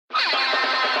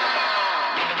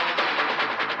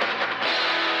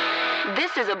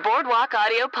is a Boardwalk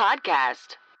Audio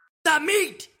podcast. The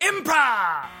Meat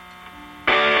Improv!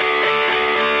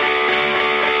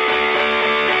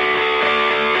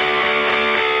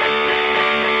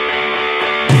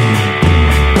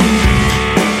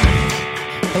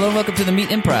 Hello and welcome to The Meat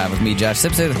Improv with me, Josh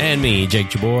Simpson. And me, Jake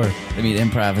Jabor. The Meat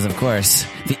Improv is, of course,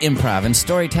 the improv and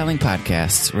storytelling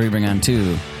podcast where we bring on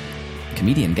two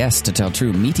comedian guests to tell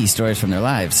true meaty stories from their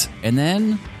lives. And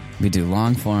then we do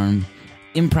long-form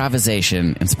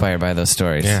improvisation inspired by those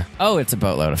stories. Yeah. Oh, it's a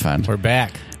boatload of fun. We're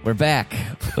back. We're back.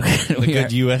 The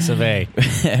good US of A.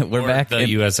 We're back the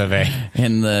US of A.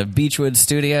 in the Beechwood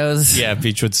Studios. Yeah,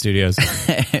 Beechwood Studios.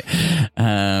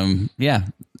 Yeah,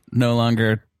 no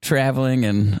longer traveling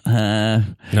and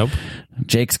Nope.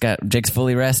 Jake's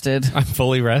fully rested. I'm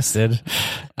fully rested.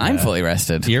 I'm fully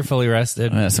rested. You're fully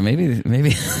rested. So maybe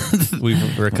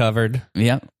We've recovered.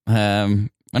 Yep.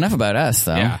 Enough about us,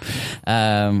 though. Yeah.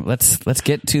 Let's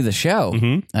get to the show.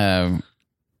 Mm-hmm.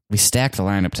 We stacked the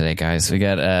lineup today, guys. We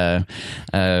got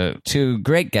two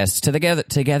great guests.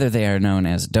 Together they are known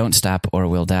as Don't Stop or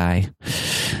We'll Die,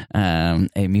 a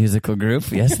musical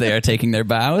group. Yes, they are taking their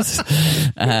bows.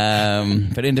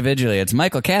 But individually, it's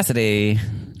Michael Cassady.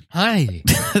 Hi.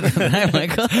 Hi,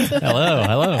 Michael.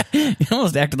 Hello. You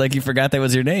almost acted like you forgot that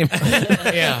was your name.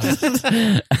 Yeah.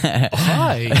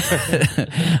 Hi.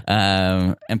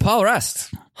 And Paul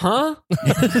Rust. Huh?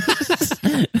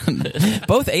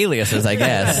 Both aliases, I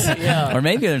guess. Yeah. Or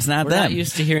maybe it's not We're them. not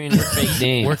used to hearing their fake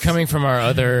names. We're coming from our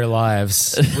other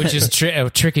lives, which is a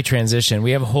tricky transition.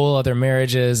 We have whole other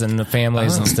marriages and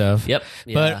families and stuff. Yep.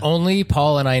 But Yeah. only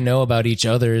Paul and I know about each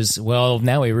other's. Well,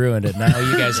 now we ruined it. Now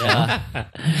you guys know.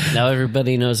 Now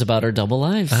everybody knows about our double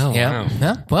lives. Oh, Yeah. wow.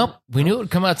 Yeah. Well, we knew it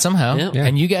would come out somehow. Yep.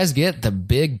 And you guys get the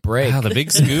big break. Wow, the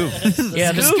big scoop.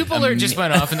 Yeah, the scoop alert just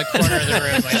went off in the corner of the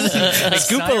room. Like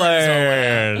Scoop sirens all went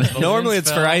alert. off. Normally it's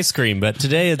for Balloons ice cream, but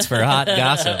today it's for hot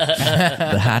gossip.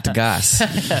 The hot goss.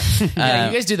 Yeah,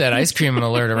 you guys do that ice cream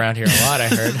alert around here a lot, I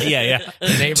heard. Yeah. The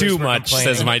neighbors Too were much,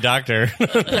 complaining. says my doctor.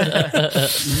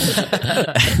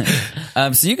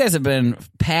 So you guys have been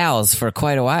pals for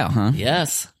quite a while, huh?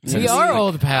 Yes. We are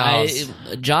old pals.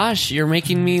 Josh, you're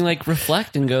making me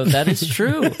reflect and go, that is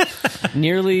true.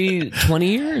 Nearly 20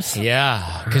 years.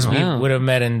 Yeah, because Wow. we would have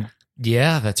met in,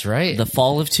 yeah, that's right. The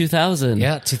fall of 2000.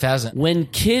 Yeah, 2000. When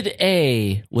Kid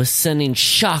A was sending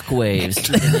shockwaves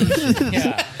to the nation.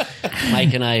 Yeah.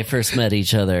 Mike and I first met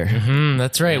each other.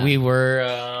 That's right. Yeah. We were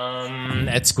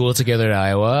at school together at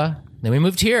Iowa. Then we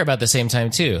moved here about the same time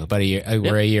too. About a year.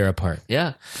 We're a year apart.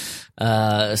 Yeah.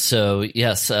 So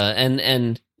yes,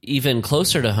 and even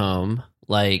closer to home,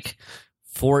 like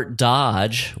Fort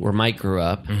Dodge, where Mike grew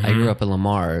up. I grew up in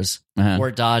Lamar's.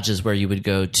 Fort Dodge is where you would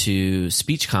go to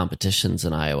speech competitions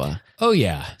in Iowa. Oh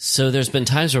yeah, So there's been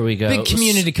times where we go big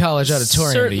community college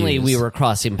auditorium. Certainly, to we use. were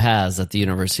crossing paths at the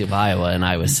University of Iowa in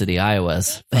Iowa City,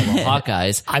 Iowa's fellow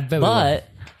Hawkeyes. I bet we but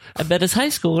I bet as high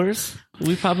schoolers,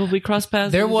 we probably crossed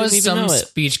paths. There and we was didn't even some know it.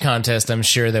 speech contest. I'm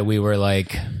sure that we were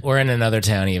like, or in another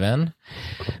town even,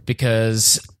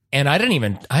 because, and I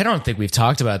don't think we've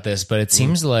talked about this, but it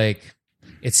seems like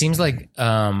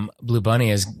Blue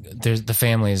Bunny the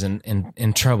family is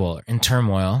in trouble, in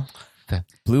turmoil.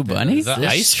 Blue Bunny? The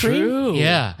This ice true? cream?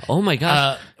 Yeah. Oh my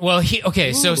gosh.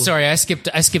 So sorry, I skipped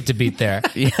a beat there.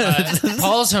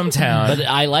 Paul's hometown. But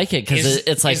I like it because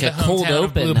it's like is a the cold hometown of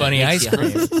open. Blue that Bunny makes ice you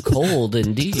cream. Cold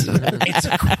indeed. It's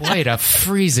quite a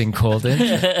freezing cold.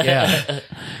 Yeah.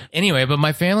 Anyway, but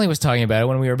my family was talking about it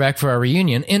when we were back for our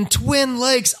reunion in Twin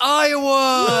Lakes,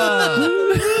 Iowa.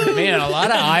 Man, a lot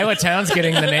of Iowa towns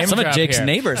getting the name. Some of drop Jake's here.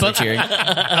 neighbors are cheering.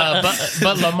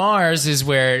 But Lamar's is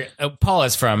where Paul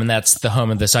is from, and that's the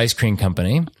home of this ice cream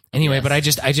company. Anyway, but I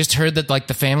just heard that like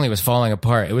the family was falling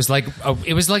apart. It was like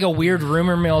a weird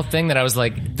rumor mill thing that I was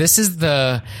like, this is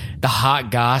the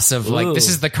hot gossip, like this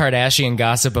is the Kardashian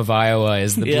gossip of Iowa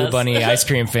is the Blue Bunny ice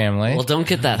cream family. Well, don't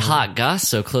get that hot goss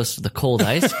so close to the cold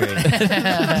ice cream. You're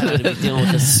gonna be dealing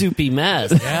with a soupy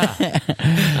mess.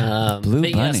 Yeah. Blue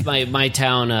But Bunny. yes, my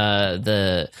town,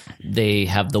 they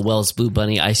have the Wells Blue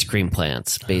Bunny ice cream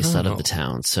plants based out of the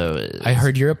town. So I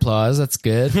heard your applause. That's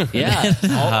good. yeah,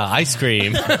 Ice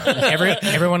cream.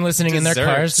 Everyone listening in their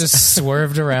Desserts. cars just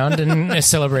swerved around in a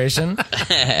celebration.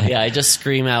 yeah. I just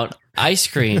scream out ice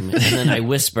cream, and then I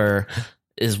whisper,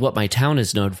 "Is what my town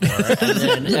is known for," and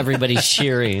then everybody's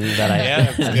cheering that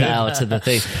I now to the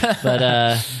thing.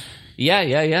 But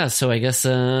yeah. So I guess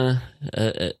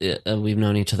we've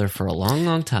known each other for a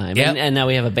long time, Yep. and now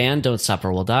we have a band, Don't Stop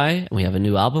or We'll Die, and we have a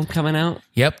new album coming out.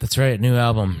 Yep, that's right. New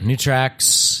album, new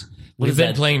tracks. We've is been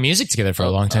that? playing music together for a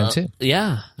long time too.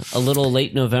 Yeah, a little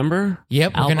late November.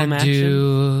 Yep, we're album gonna action.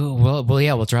 do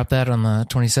we'll drop that on the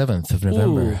 27th of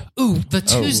November. Ooh, the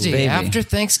Tuesday baby. after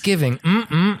Thanksgiving.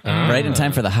 Right in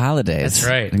time for the holidays. That's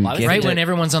right. And Right gift Right it- when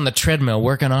everyone's on the treadmill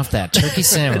working off that turkey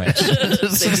sandwich.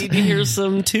 They need to hear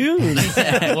some tunes.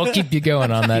 We'll keep you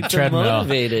going on that They're treadmill.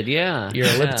 motivated. Yeah, Your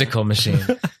elliptical machine.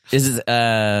 Is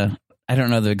I don't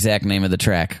know the exact name of the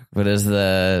track, but is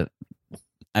the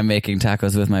I'm making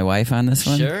tacos with my wife on this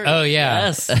one? Sure. Oh yeah.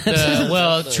 Yes.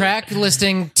 Track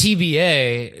listing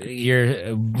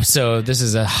TBA. So this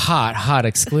is a hot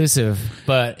exclusive,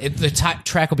 but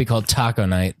track will be called Taco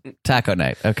Night. Taco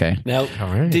night. Okay. Now,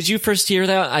 did you first hear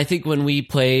that? I think when we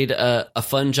played a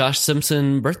fun Josh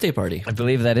Simpson birthday party. I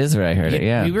believe that is where I heard it.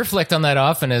 Yeah. We reflect on that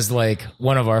often as like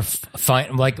one of our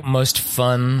most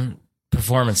fun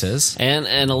performances. And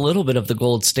a little bit of the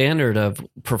gold standard of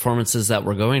performances that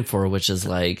we're going for, which is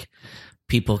like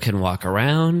people can walk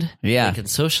around, Yeah. they can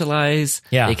socialize,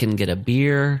 Yeah. they can get a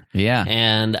beer, Yeah.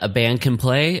 and a band can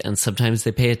play, and sometimes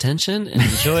they pay attention and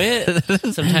enjoy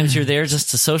it. Sometimes you're there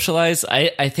just to socialize.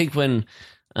 I think when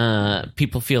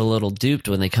people feel a little duped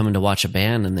when they come in to watch a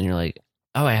band, and then you're like,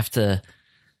 oh, I have to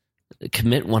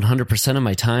commit 100% of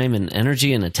my time and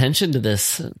energy and attention to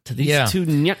these Yeah. two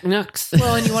nucks.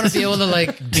 Well, and you want to be able to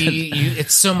like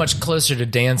it's so much closer to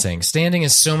dancing. Standing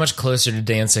is so much closer to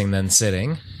dancing than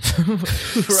sitting.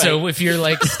 So if you're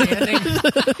like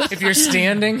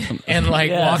standing and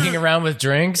like walking around with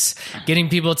drinks, getting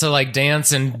people to like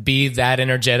dance and be that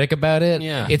energetic about it,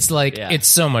 it's like it's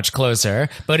so much closer.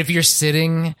 But if you're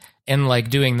sitting and like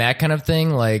doing that kind of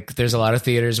thing, like there's a lot of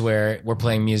theaters where we're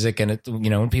playing music and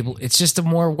when people, it's just a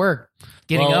more work.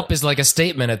 Getting up is like a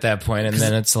statement at that point, and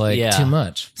then it's like too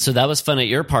much. So that was fun at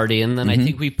your party, and then I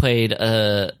think we played.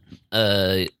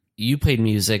 You played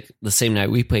music the same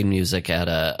night we played music at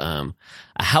a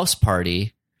house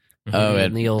party. Oh, in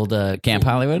at the old Camp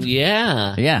Hollywood?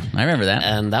 Yeah, Yeah, I remember that.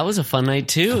 and that was a fun night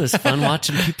too. It was fun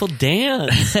watching people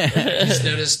dance. I just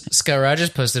noticed Scott Rogers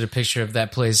posted a picture of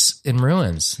that place in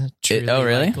ruins. Oh,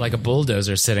 really? Like a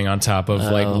bulldozer sitting on top of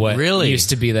like what really? used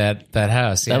to be that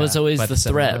house. That was always by the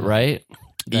threat, 7-Eleven. right?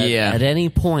 That Yeah. At any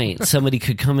point, somebody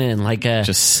could come in like a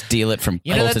Just steal it from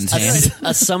know, Colton's that's- hands.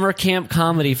 a summer camp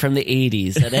comedy from the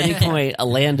 80s. At any point, a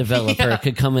land developer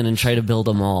could come in and try to build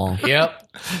a mall. Yep.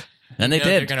 And they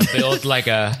They're did. going to build like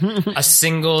a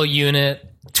single unit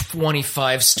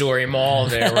 25-story mall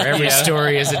there where every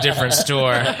story is a different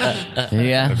store.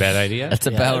 Yeah. Bad idea. That's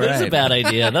about That's right. a bad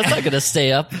idea. That's not going to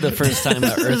stay up the first time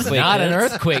an earthquake Not an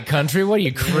hits. earthquake country. What are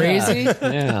you, crazy?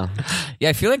 Yeah. Yeah,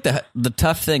 I feel like the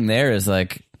tough thing there is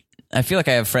like, I feel like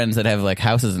I have friends that have like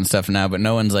houses and stuff now, but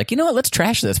no one's like, you know what? Let's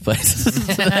trash this place.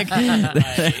 Like,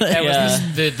 That was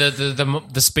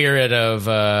the spirit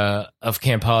of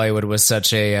Camp Hollywood was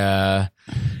such a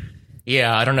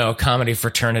I don't know, comedy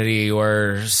fraternity,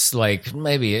 or like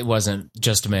maybe it wasn't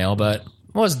just male, but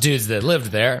it was dudes that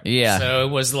lived there. Yeah. So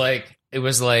it was like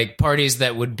parties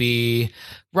that would be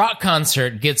rock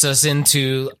concert gets us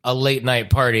into a late night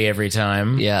party every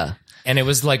time. Yeah. And it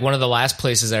was like one of the last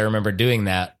places I remember doing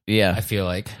that. Yeah. I feel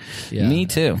like Me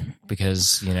too.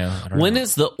 because I don't When know.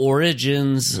 is the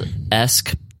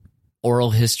Origins-esque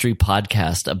oral history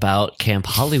podcast about Camp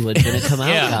Hollywood going to come out,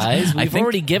 Yeah. guys? We've think-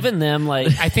 already given them like...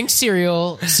 I think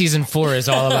Serial season 4 is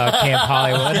all about Camp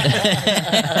Hollywood.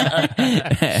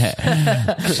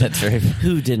 That's very.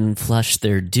 Who didn't flush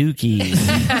their dookies?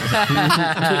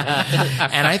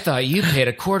 And I thought you paid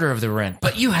a quarter of the rent,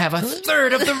 but you have a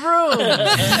third of the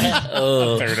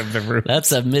room.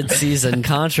 That's a mid-season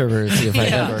controversy if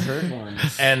I've ever heard one.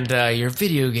 And your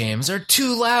video games are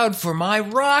too loud for my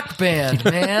rock band,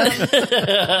 man.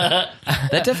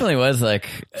 That definitely was like,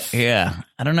 yeah.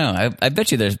 I don't know. I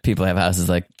bet you there's people have houses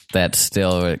like that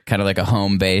still, kind of like a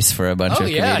home base for a bunch Oh of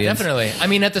yeah, comedians. definitely. I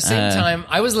mean, at the same time,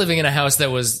 I was living in a house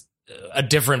that was a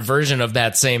different version of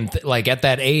that same. Like at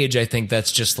that age, I think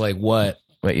that's just like what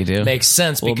What you do? makes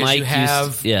sense Well, because Mike you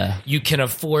have you can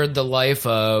afford the life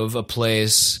of a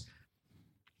place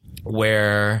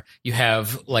where you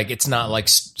have like it's not like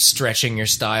stretching your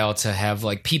style to have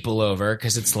like people over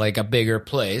because it's like a bigger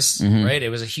place, right? It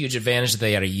was a huge advantage that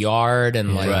they had a yard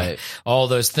and like all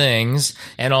those things,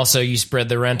 and also you spread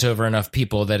the rent over enough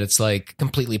people that it's like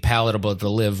completely palatable to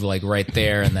live like right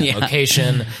there in that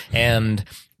location, and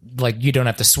like you don't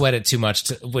have to sweat it too much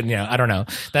to, when I don't know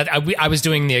that I was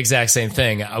doing the exact same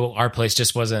thing. Our place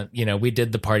just wasn't, we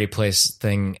did the party place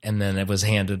thing and then it was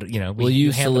handed, Well, you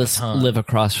used to live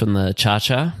across from the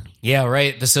Cha-Cha? yeah,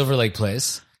 right. The Silver Lake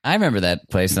place, I remember that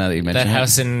place now that you mentioned that it.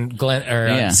 house in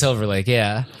Silver Lake.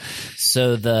 Yeah.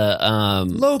 So the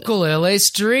Local LA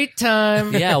street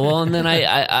time. yeah, well, and then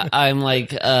I'm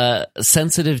like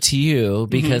sensitive to you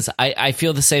because I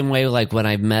feel the same way like when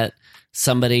I met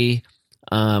somebody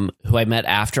who I met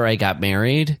after I got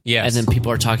married. Yes. And then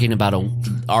people are talking about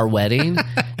our wedding,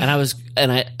 and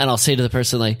I'll say to the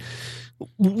person like,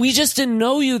 we just didn't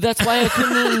know you. That's why I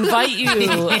couldn't invite you.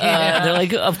 They're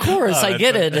like, of course, I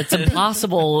get it. It's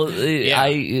impossible.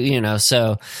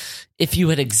 So if you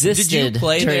had existed, Did you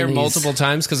play during there these- multiple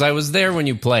times? Because I was there when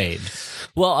you played.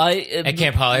 Well, At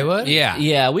Camp Hollywood?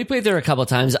 yeah, we played there a couple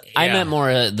times. I meant more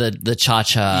the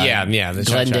Cha-Cha. The Glendale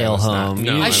Cha-Cha was not- home.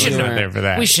 No, You I were- shouldn't you have were- there for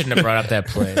that. We shouldn't have brought up that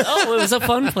place. Oh, it was a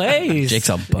fun place. Jake's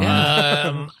all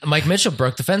bummed. Mike Mitchell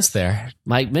broke the fence there.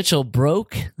 Mike Mitchell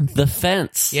broke the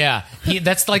fence. Yeah,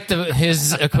 that's like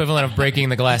his equivalent of breaking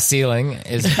the glass ceiling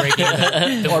is breaking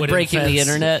the Or wooden breaking the fence.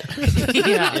 internet.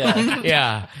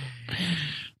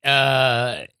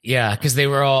 Yeah, because they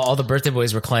were all the birthday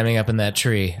boys were climbing up in that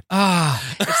tree.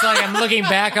 It's like I'm looking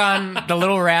back on the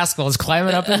little rascals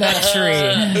climbing up in that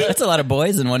tree. That's a lot of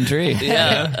boys in one tree.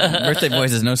 Yeah. Birthday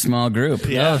Boys is no small group.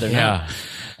 No, they're not. Yeah.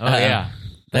 Oh yeah.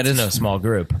 That is no small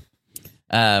group.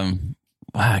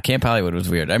 Wow, Camp Hollywood was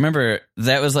weird. I remember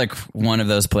that was like one of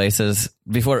those places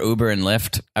before Uber and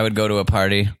Lyft. I would go to a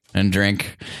party and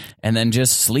drink and then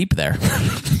just sleep there.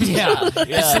 Yeah.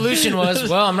 The solution was,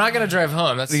 well, I'm not going to drive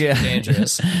home. That's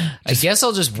dangerous. I guess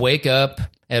I'll just wake up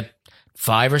at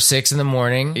 5 or 6 in the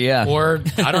morning. Yeah. Or,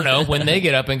 I don't know, when they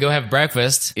get up and go have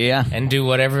breakfast. Yeah. And do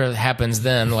whatever happens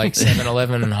then, like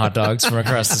 7-Eleven and hot dogs from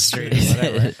across the street or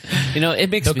whatever. It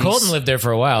makes So me Colton lived there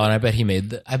for a while, and I bet he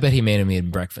made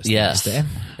him breakfast the Yes. next day.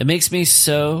 It makes me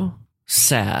so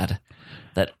sad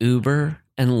that Uber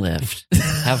and Lyft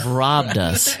have robbed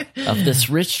us of this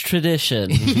rich tradition.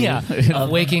 Yeah, of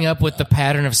waking up with the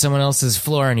pattern of someone else's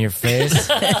floor on your face,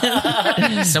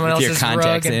 someone your else's rug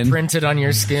contacts and in. printed on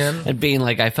your skin. And being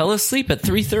like, I fell asleep at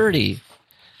 3:30.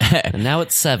 And now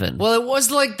it's 7. Well, it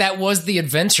was like that was the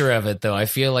adventure of it, though. I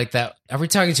feel like that. Are we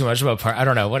talking too much about part? I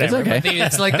don't know. Whatever. It's okay. But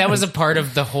it's like that was a part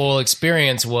of the whole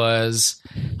experience. Was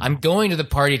I'm going to the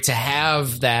party to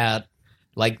have that.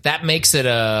 Like that makes it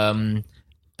an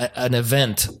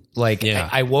event. Like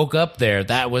I woke up there.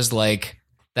 That was like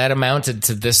that amounted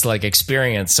to this like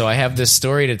experience. So I have this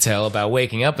story to tell about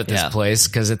waking up at this place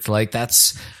because it's like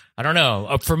that's. I don't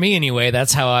know. For me, anyway,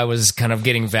 that's how I was kind of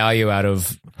getting value out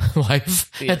of life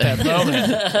at that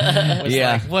moment.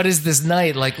 Like, what is this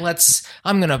night? Like,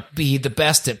 I'm going to be the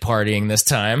best at partying this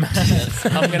time.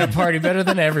 I'm going to party better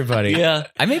than everybody. Yeah.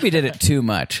 I maybe did it too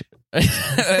much.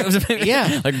 It was maybe,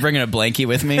 like bringing a blankie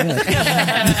with me.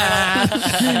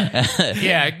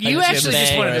 Yeah, you actually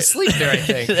just wanted to sleep there, I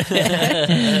think.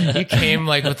 You came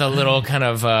like with a little kind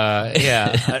of,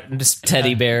 just,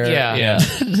 Teddy bear.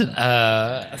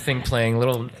 a thing playing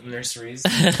little nurseries.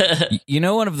 You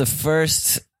know, one of the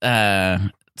first.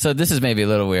 So this is maybe a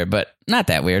little weird, but not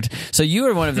that weird. So you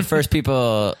were one of the first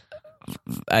people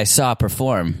I saw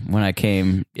perform when I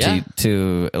came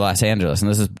to Los Angeles,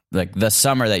 and this is like the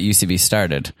summer that UCB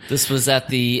started. This was at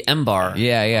the M Bar.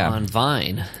 On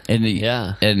Vine. And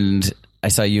and I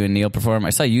saw you and Neil perform.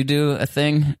 I saw you do a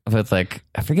thing with like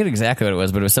I forget exactly what it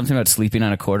was, but it was something about sleeping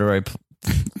on a corduroy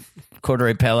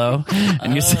pillow,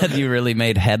 and you said you really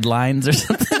made headlines or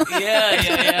something.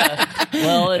 Yeah.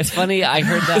 Well, it's funny. I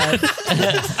heard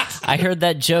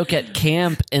that joke at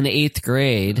camp in 8th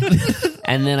grade,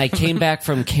 and then I came back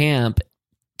from camp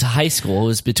to high school. It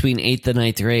was between 8th and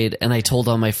 9th grade, and I told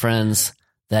all my friends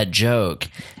that joke.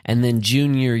 And then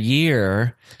junior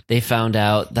year, they found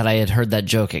out that I had heard that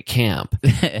joke at camp.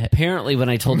 Apparently, when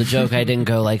I told the joke, I didn't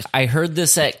go like, I heard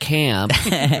this at camp,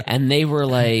 and they were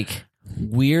like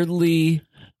weirdly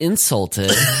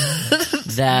insulted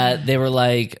that they were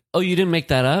like, oh, you didn't make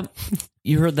that up?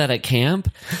 You heard that at camp?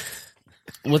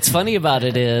 What's funny about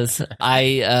it is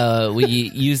we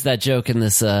used that joke in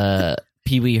this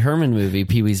Pee Wee Herman movie,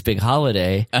 Pee Wee's Big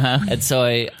Holiday. And so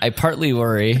I partly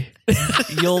worry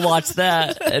you'll watch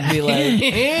that and be like,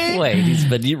 wait, he's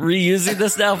been reusing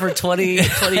this now for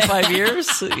 25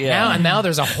 years? Yeah. Now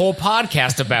there's a whole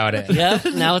podcast about it. Yep,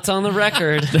 now it's on the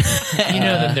record. You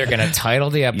know that they're going to title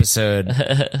the episode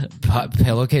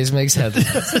Pillowcase Makes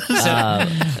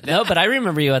Headlines. No, but I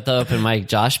remember you at the open mic,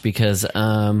 Josh, because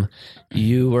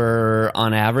you were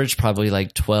on average probably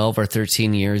like 12 or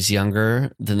 13 years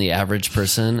younger than the average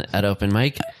person at open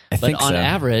mic. I think but on so.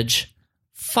 average,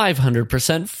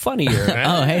 500% funnier.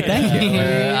 Oh, hey, thank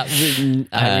you.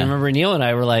 I remember Neil and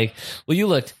I were like, well, you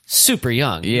looked super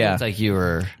young. You Yeah. looked like you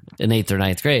were in 8th or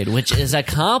 9th grade, which is a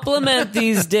compliment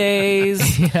these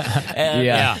days.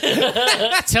 Yeah.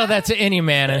 Tell that to any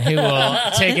man and he will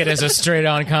take it as a straight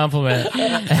on compliment.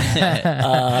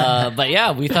 But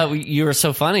yeah, we thought you were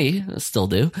so funny. Still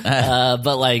do.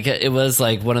 But like, it was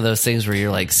like one of those things where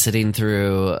you're like sitting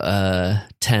through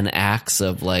 10 acts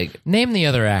of like. Name the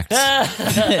other acts.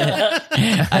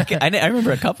 I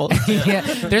remember a couple. Yeah,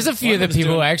 there's a few that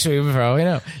people actually probably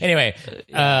know. Anyway,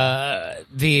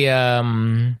 the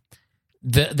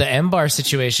M bar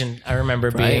situation, I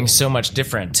remember being so much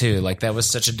different too. Like that was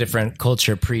such a different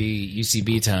culture pre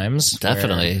UCB times.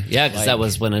 Definitely, yeah, because that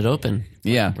was when it opened.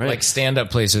 Yeah, Right. Like stand up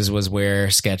places was where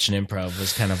sketch and improv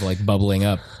was kind of like bubbling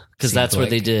up. Because that's where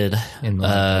they did in a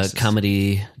lot of places.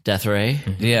 Comedy Death Ray.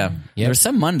 yeah. There was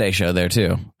some Monday show there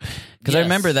too. Because I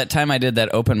remember that time I did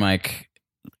that open mic,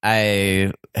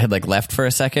 I had like left for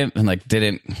a second and like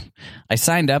I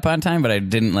signed up on time, but I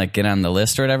didn't like get on the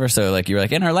list or whatever. So like you were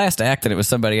like in our last act and it was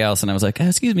somebody else. And I was like,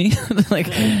 excuse me. Like,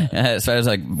 so I was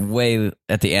like way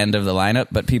at the end of the lineup,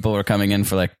 but people were coming in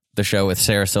for like the show with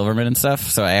Sarah Silverman and stuff.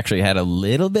 So I actually had a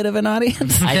little bit of an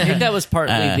audience. I think that was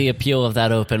partly the appeal of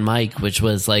that open mic, which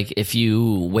was like if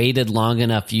you waited long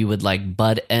enough, you would like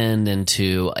butt end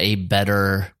into a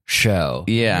better show.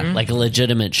 Yeah. Like a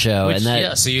legitimate show. Which, and that,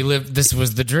 yeah, so you lived. This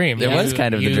was the dream. It was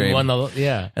kind of the dream. Won the,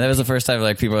 yeah. And that was the first time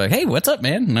like people were like, hey, what's up,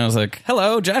 man? And I was like,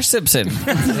 hello, Josh Simpson.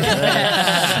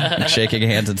 Like, shaking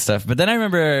hands and stuff. But then I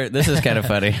remember, this is kind of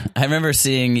funny. I remember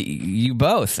seeing you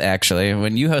both actually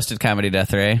when you hosted Comedy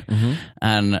Death Ray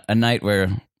on a night where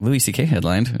Louis C.K.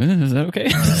 headlined. Is that okay?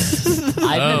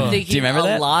 I've been thinking Do you remember a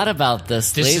that? lot about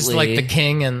this This lately. is like the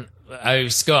king and I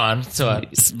was gone. So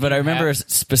But I remember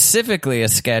specifically a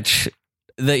sketch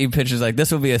that you pitched was like,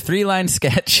 this will be a 3-line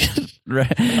sketch.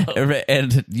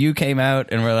 And you came out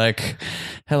and were like,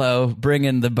 hello, bring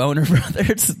in the Boner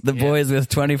Brothers, the boys with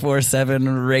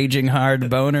 24/7 raging hard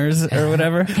boners or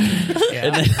whatever.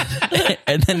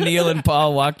 And then Neil and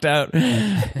Paul walked out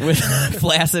with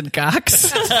flaccid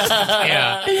cocks.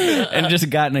 yeah, And just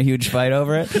got in a huge fight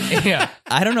over it. yeah.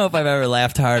 I don't know if I've ever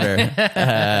laughed harder.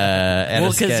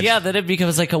 Well, because then it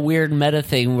becomes like a weird meta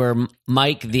thing where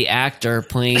Mike, the actor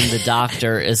playing the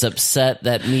doctor, is upset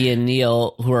that me and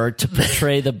Neil, who are to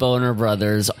portray the Boner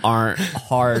Brothers, aren't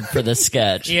hard for the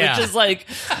sketch. Yeah. Which is like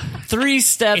 3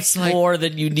 steps more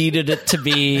than you needed it to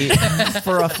be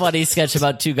for a funny sketch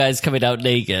about 2 guys coming out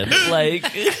naked. Like,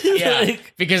 Yeah,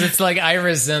 because it's like I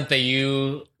resent that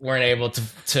you weren't able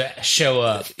to show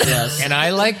up. Yes. And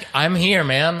I'm here,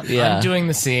 man. Yeah. I'm doing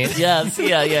the scene. Yes,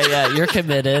 yeah. You're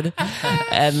committed.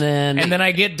 And then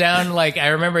I get down, like, I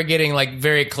remember getting, like,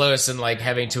 very close and, like,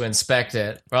 having to inspect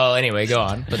it. Well, anyway, go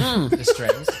on. But the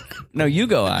strings. No, you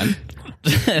go on.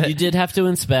 you did have to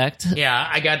inspect. Yeah,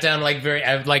 I got down, like,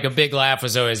 like, a big laugh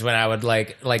was always when I would,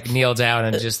 like kneel down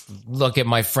and just look at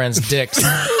my friend's dicks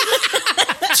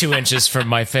 2 inches from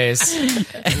my face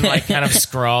and, like, kind of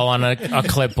scrawl on a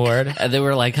clipboard. And they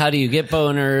were like, how do you get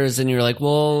boners? And you're like,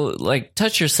 well, like,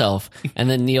 touch yourself. And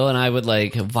then Neil and I would,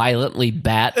 like, violently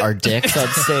bat our dicks on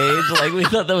stage. Like, we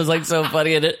thought that was, like, so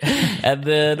funny. And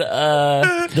then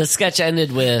the sketch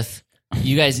ended with,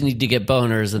 you guys need to get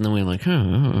boners. And then we were like,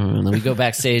 and then we go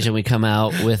backstage and we come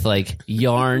out with, like,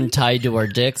 yarn tied to our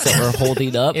dicks that we're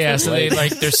holding up. Yeah, so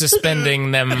they're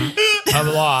suspending them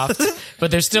aloft,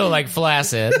 but they're still, like,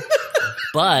 flaccid.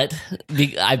 But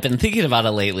I've been thinking about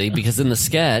it lately because in the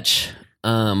sketch,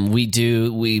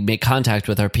 we make contact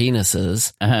with our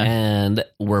penises and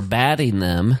we're batting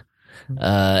them.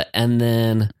 And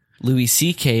then Louis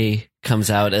C.K. comes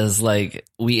out as, like,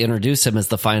 we introduce him as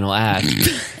the final act.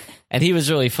 And he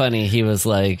was really funny. He was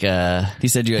like, He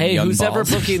said you had hey, young who's balls. ever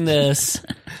booking this?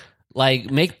 Like,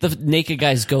 make the naked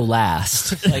guys go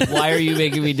last. Like, why are you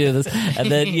making me do this? And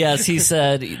then, yes, he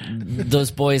said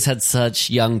those boys had such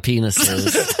young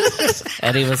penises.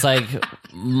 And he was like,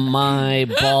 my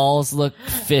balls look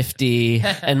 50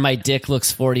 and my dick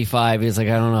looks 45. He's like,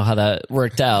 I don't know how that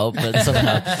worked out, but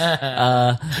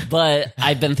somehow. But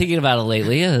I've been thinking about it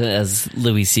lately as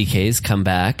Louis C.K.'s come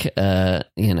back,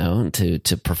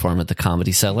 to perform at the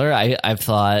Comedy Cellar. I've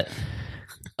thought,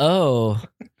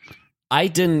 I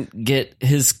didn't get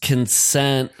his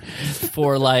consent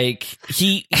for, like,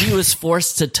 he was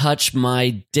forced to touch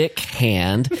my dick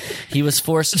hand. He was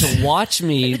forced to watch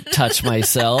me touch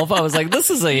myself. I was like, this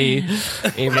is a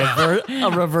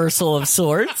reversal of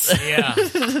sorts. Yeah.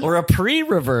 Or a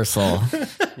pre-reversal.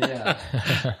 Yeah,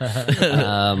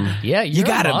 you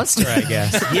got a monster, I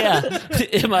guess. Yeah.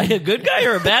 Am I a good guy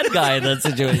or a bad guy in that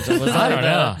situation? Was I don't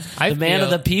know. The man of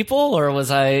the people, or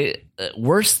was I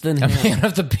worse than him? Man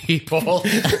of the people.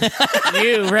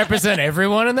 You represent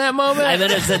everyone in that moment? I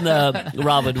mean, it's in the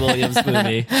Robin Williams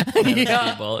movie.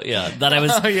 People. Yeah. That I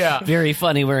was very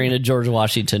funny wearing a George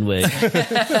Washington wig.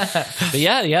 But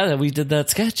yeah, we did that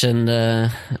sketch, and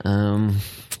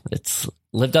it's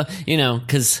lived up,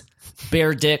 because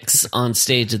bare dicks on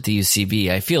stage at the UCB,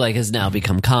 I feel like has now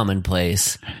become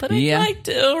commonplace. But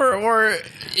or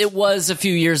it was a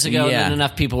few years ago, and then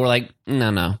enough people were like,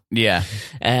 no. Yeah.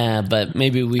 But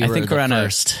maybe we were we're on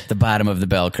first. the bottom of the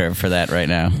bell curve for that right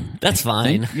now. That's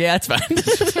fine. Yeah, that's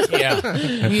fine.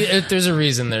 Yeah. There's a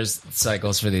reason there's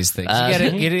cycles for these things.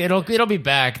 It'll be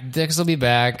back. Dicks will be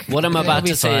back. What I'm about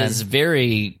to say is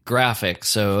very graphic,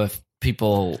 so if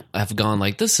people have gone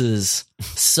like, this is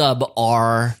sub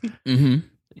R,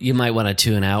 you might want to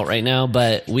tune out right now.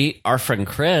 But our friend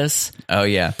Chris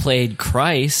played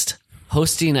Christ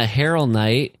hosting a Herald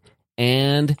night,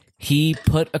 and he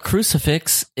put a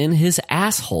crucifix in his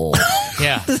asshole.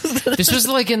 Yeah. This was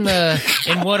like in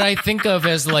what I think of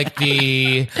as like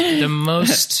the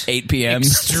most 8 p.m.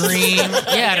 extreme. Yeah,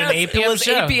 at an 8 p.m. It was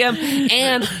show. 8 p.m.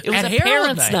 and it was At a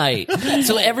Herald parents' night.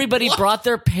 So everybody brought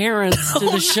their parents to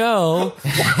the show.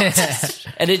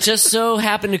 And it just so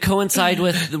happened to coincide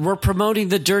with, we're promoting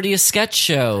the Dirtiest Sketch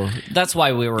Show. That's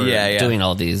why we were doing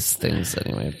all these things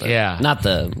anyway. But not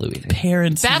the Louis thing.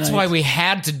 Parents' That's night. why we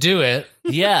had to do it.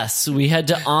 Yes, we had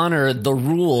to honor the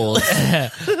rules.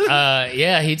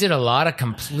 He did a lot of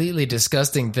completely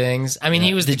disgusting things. I mean,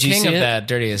 he was the king of that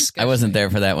Dirtiest Sketch. I wasn't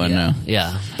there for that one, no.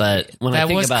 Yeah, but when I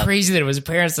think was about crazy that it was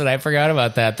parents' night. I forgot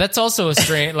about that. That's also a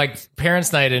strange, like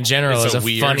parents' night in general is a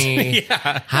weird. funny.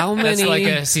 how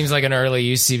many. Seems like an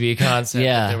early UCB concept.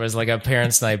 Yeah. There was like a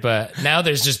parents' night, but now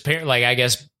there's just I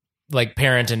guess like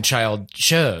parent and child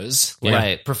shows, like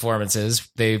Right. performances.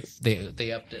 They upped it.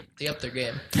 They upped their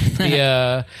game.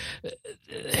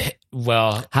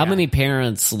 How many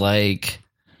parents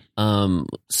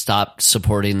stopped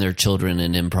supporting their children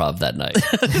in improv that night?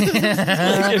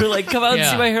 You're like, come out and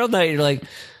see my Herald night. You're like,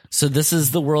 so this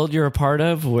is the world you're a part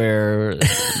of, where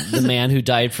the man who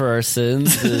died for our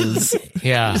sins is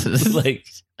like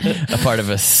A part of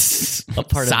a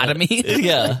part sodomy?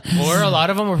 Yeah. Or a lot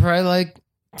of them were probably like,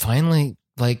 finally,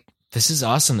 like, this is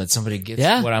awesome that somebody gets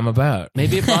what I'm about.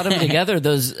 Maybe it brought them together,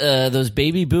 those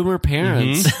baby boomer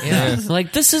parents. Mm-hmm. Yeah.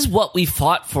 Like, this is what we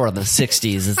fought for in the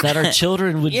 60s, is that our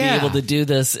children would be able to do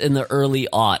this in the early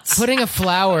aughts. Putting a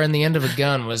flower in the end of a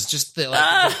gun was just the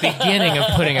beginning of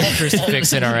putting a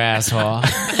crucifix in our asshole.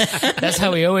 That's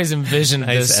how we always envisioned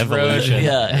this evolution. road.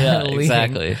 Yeah,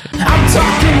 exactly. I'm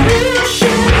talking real shit.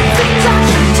 Things I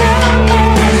should tell me.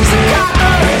 So got no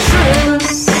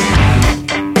truth.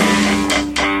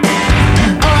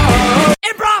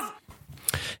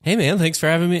 Hey man, thanks for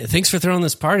having me. Thanks for throwing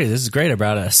this party. This is great. I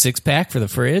brought a 6-pack for the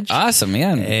fridge. Awesome,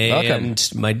 yeah. Welcome.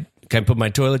 And can I put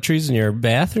my toiletries in your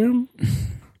bathroom?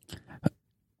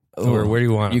 Or where do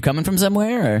you want them? You coming from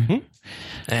somewhere?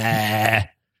 Or?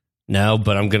 No,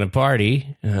 but I'm gonna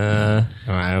party. I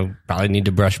probably need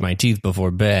to brush my teeth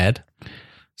before bed,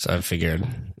 so I figured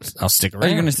I'll stick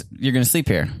around. You're gonna sleep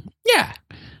here? Yeah.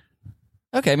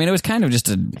 Okay, I mean, it was kind of just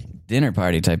a dinner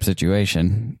party type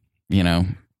situation, you know.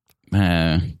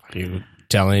 Are you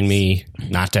telling me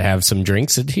not to have some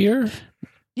drinks in here?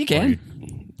 You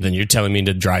can. Then you're telling me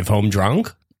to drive home drunk?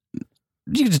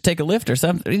 You can just take a lift or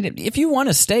something. If you want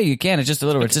to stay, you can. It's just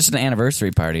it's just an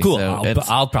anniversary party. Cool. So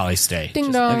I'll probably stay.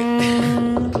 Ding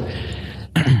dong.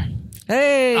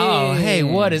 Hey. Oh, hey,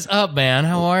 what is up, man?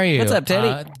 How are you? What's up,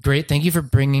 Teddy? Great. Thank you for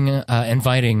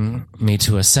inviting me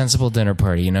to a sensible dinner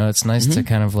party. You know, it's nice to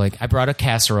kind of I brought a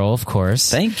casserole, of course.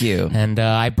 Thank you. And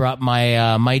I brought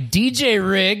my my DJ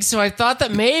rig, so I thought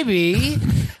that maybe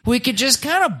we could just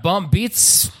kind of bump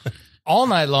beats all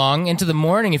night long into the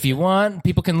morning if you want.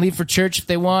 People can leave for church if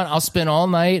they want. I'll spend all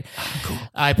night. Cool.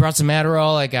 I brought some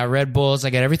Adderall. I got Red Bulls. I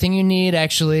got everything you need,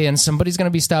 actually. And somebody's going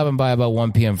to be stopping by about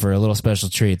 1 p.m. for a little special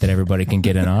treat that everybody can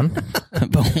get in on.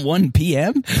 About 1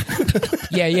 p.m.?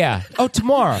 Yeah. Oh,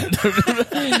 tomorrow.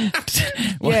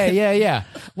 Yeah.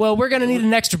 Well, we're going to need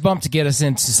an extra bump to get us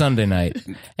into Sunday night.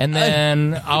 And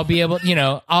then I'll be able,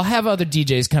 I'll have other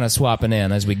DJs kind of swapping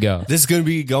in as we go. This is going to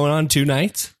be going on 2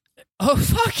 nights? Oh,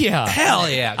 fuck yeah. Hell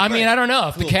yeah. I mean, I don't know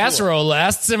if the casserole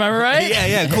lasts. Am I right?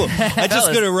 Yeah, cool. I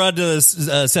just going to run to the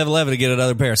 7-Eleven to get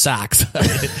another pair of socks.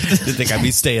 Didn't think I'd be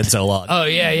staying so long. Oh,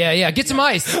 yeah. Get some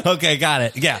ice. Okay, got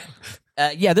it. Yeah.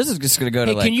 Yeah, this is just going to go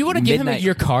to Hey, like can you want to give him midnight.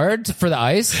 your card for the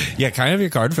ice? Yeah, can I have your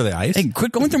card for the ice? Hey,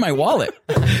 quit going through my wallet.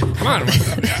 Come on.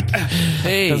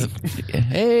 Hey,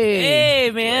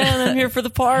 hey, man, I'm here for the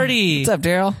party. What's up,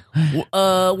 Daryl?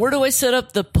 Where do I set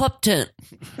up the pup tent?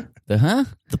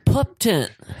 The pup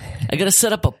tent. I gotta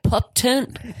set up a pup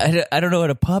tent. I don't know what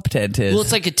a pup tent is. Well,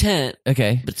 it's like a tent,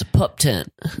 okay, but it's a pup tent.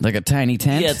 like a tiny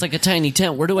tent. Yeah, it's like a tiny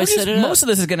tent. Where do I set it up? Most of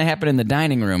this is going to happen in the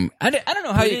dining room. I don't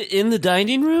know how Put you. it in the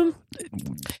dining room.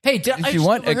 Hey, If you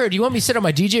want, heard, you want me to set up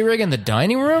my DJ rig in the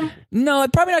dining room? No,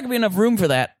 it's probably not going to be enough room for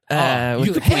that. You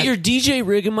with could the put your DJ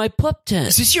rig in my pup tent.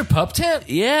 Is this your pup tent?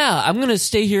 Yeah, I'm gonna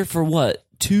stay here for what?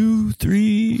 2,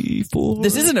 3, 4.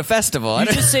 This isn't a festival. I You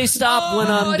don't- just say stop when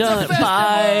I'm it's a done. festival.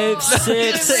 5, 6. I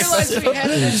didn't realize we had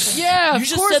it. Yeah, You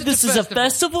just said this is a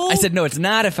festival. I said no. It's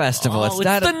not a festival. Oh, it's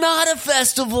not. the Nada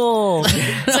Festival.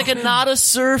 It's like a Nada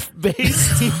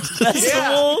surf-based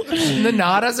festival. The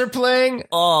Nadas are playing.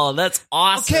 Oh, that's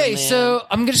awesome. Okay, man. so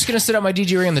I'm just going to set up my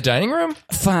DJ rig in the dining room.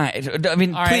 Fine. I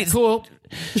mean, All right, please. cool.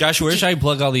 Josh, where should I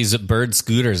plug all these bird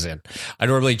scooters in? I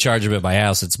normally charge them at my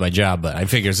house. It's my job, but I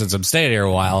figure since I'm staying here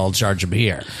a while, I'll charge them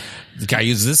here. Can I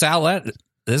use this outlet?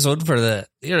 This one for the...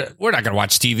 we're not going to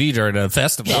watch TV during a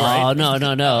festival, right? Oh,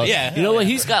 no. Yeah. You know what?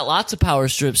 He's got lots of power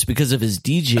strips because of his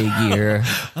DJ gear.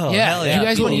 Yeah, you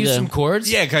guys want to use some cords?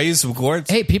 Yeah, can I use some cords?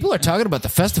 Hey, people are talking about the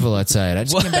festival outside. I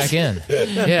just came back in.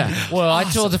 Yeah. Well, I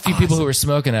told a few people who were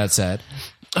smoking outside.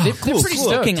 They're pretty stoked.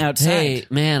 Smoking outside. Hey,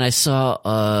 man, I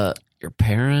saw your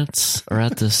parents are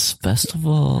at this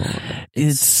festival.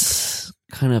 It's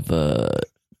kind of a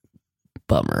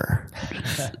bummer.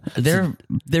 They're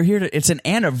here to. It's an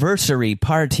anniversary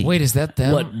party. Wait, is that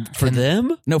them? What, for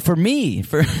them? No, for me,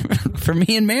 for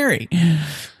me and Mary.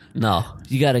 No,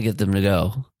 you got to get them to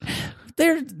go.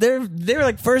 They're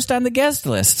like first on the guest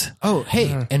list. Oh,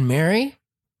 hey, and Mary?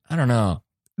 I don't know.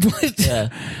 Yeah.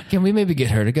 Can we maybe get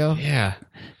her to go? Yeah.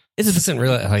 It doesn't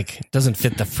really, doesn't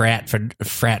fit the frat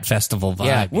festival vibe.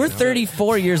 Yeah, We're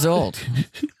 34 years old.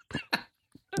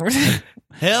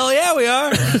 Hell yeah, we are.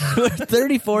 We're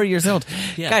 34 years old.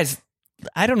 Yeah. Guys,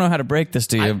 I don't know how to break this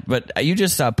to you, but you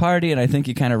just saw a party, and I think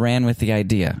you kind of ran with the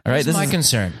idea. All right, That's my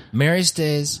concern. Mary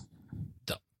stays.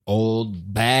 The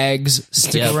old bags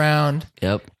stick Yep. around.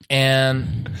 Yep.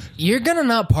 And you're going to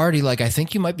not party like I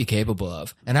think you might be capable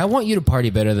of. And I want you to party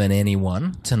better than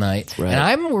anyone tonight. Right. And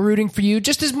I'm rooting for you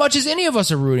just as much as any of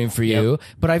us are rooting for you.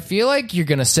 But I feel like you're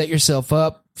going to set yourself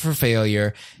up for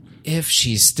failure. If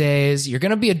she stays, you're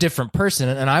going to be a different person.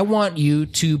 And I want you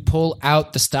to pull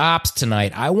out the stops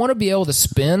tonight. I want to be able to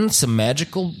spin some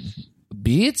magical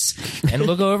beats and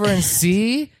look over and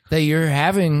see that you're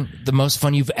having the most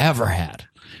fun you've ever had.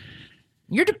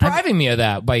 You're depriving me of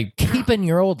that by keeping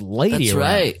your old lady That's around.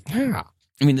 right. Yeah.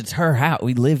 I mean, it's her house.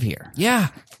 We live here. Yeah.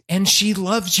 And she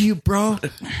loves you, bro.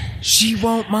 She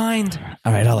won't mind.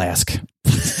 All right, I'll ask.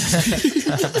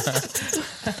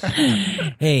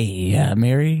 Hey,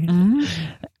 Mary.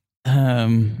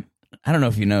 I don't know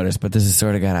if you noticed, but this has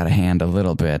sort of got out of hand a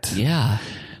little bit. Yeah.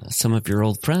 Some of your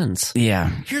old friends. Yeah,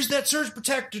 Here's that surge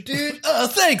protector, dude. Oh,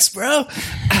 thanks, bro.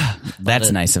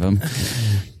 that's nice of him.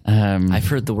 I've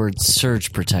heard the word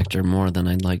surge protector more than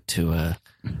I'd like to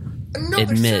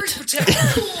admit.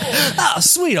 Oh,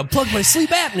 sweet. I'll plug my sleep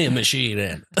apnea machine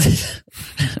in.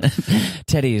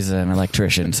 Teddy's an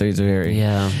electrician, so he's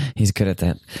he's good at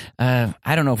that.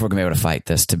 I don't know if we're gonna be able to fight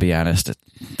this. To be honest,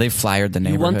 they flyered the You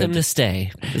neighborhood. want them to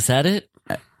stay. Is that it?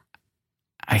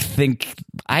 I think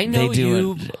I know they do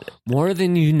you more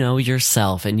than you know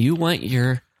yourself, and you want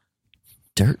your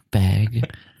dirtbag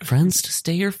friends to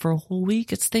stay here for a whole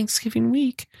week. It's Thanksgiving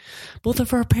week. Both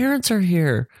of our parents are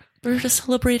here. We're here to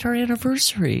celebrate our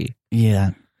anniversary.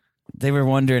 Yeah, they were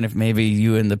wondering if maybe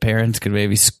you and the parents could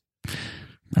maybe, I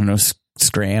don't know,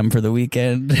 scram for the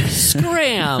weekend.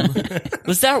 Scram.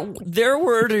 Was that their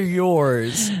word or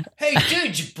yours? Hey,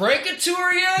 dude, you break it to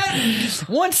her yet?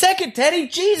 1 second, Teddy.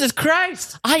 Jesus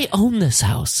Christ. I own this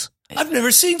house. I've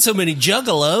never seen so many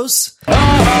juggalos.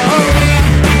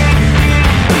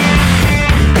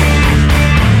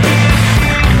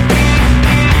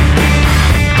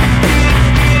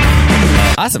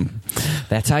 Awesome.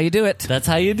 That's how you do it. That's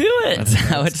how you do it. That's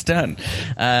how it's done.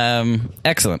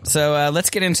 Excellent. So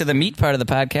let's get into the meat part of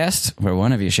the podcast where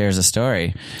one of you shares a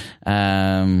story.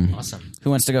 Awesome. Who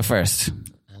wants to go first?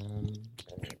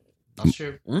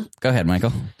 Sure. Go ahead,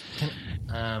 Michael.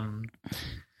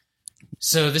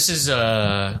 So this is,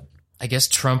 I guess,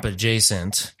 Trump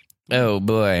adjacent. Oh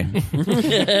boy.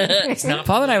 It's not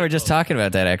Paul and I were just talking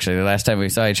about that actually the last time we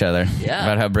saw each other. Yeah.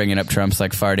 About how bringing up Trump's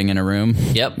like farting in a room.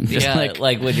 Yep. Yeah.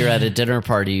 Like when you're at a dinner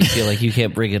party, you feel like you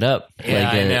can't bring it up. Yeah,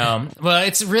 like, I know. Well,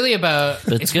 it's really about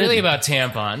It's really good. about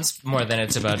tampons more than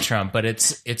it's about Trump. But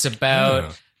it's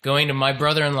about going to my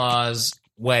brother-in-law's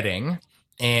wedding,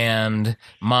 and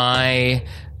my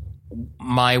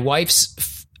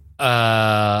wife's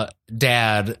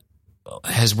dad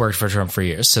has worked for Trump for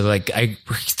years. So like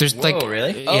there's like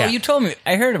really? Yeah. Oh, you told me.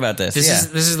 I heard about this. This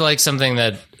yeah. is like something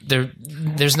that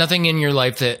there's nothing in your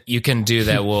life that you can do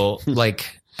that will like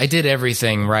I did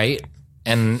everything right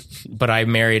but I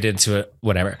married into it,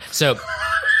 whatever. So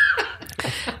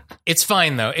it's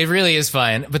fine though. It really is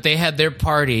fine. But they had their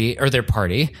party.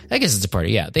 I guess it's a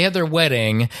party. Yeah. They had their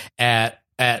wedding at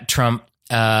Trump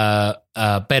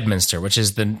Bedminster, which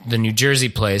is the New Jersey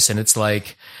place, and it's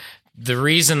like the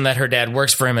reason that her dad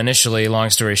works for him initially, long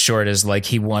story short, is like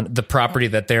he want the property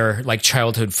that their like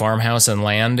childhood farmhouse and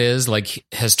land is like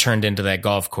has turned into that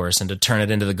golf course, and to turn it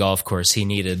into the golf course, he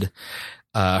needed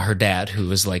her dad, who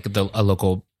was like a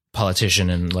local politician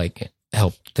and like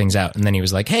help things out. And then he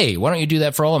was like, "Hey, why don't you do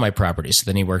that for all of my properties?" So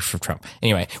then he worked for Trump.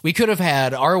 Anyway, we could have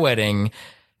had our wedding.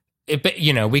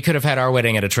 We could have had our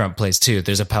wedding at a Trump place too.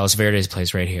 There's a Palos Verdes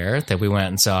place right here that we went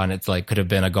and saw, and it's like could have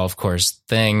been a golf course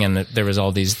thing, and there was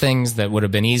all these things that would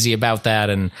have been easy about that.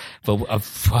 But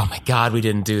oh my God, we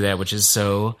didn't do that, which is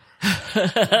so.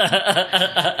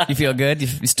 You feel good?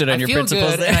 You stood on your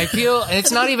principles good, there? and I feel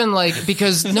it's not even like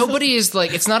because nobody is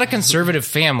like it's not a conservative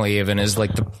family even is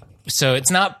like so it's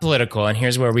not political, and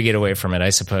here's where we get away from it, I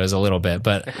suppose, a little bit,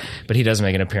 but he does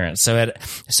make an appearance. So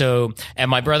at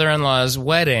my brother-in-law's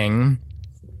wedding,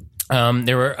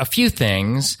 there were a few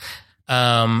things,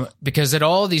 because at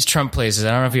all these Trump places,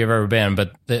 I don't know if you've ever been,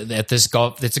 but at this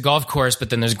it's a golf course, but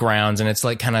then there's grounds, and it's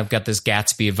like kind of got this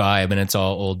Gatsby vibe, and it's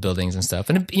all old buildings and stuff.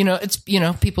 And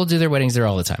people do their weddings there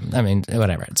all the time. I mean,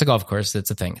 whatever. It's a golf course. It's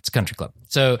a thing. It's a country club.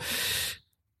 So,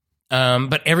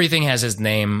 but everything has his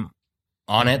name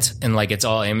on it, and like it's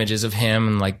all images of him,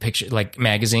 and like like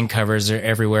magazine covers are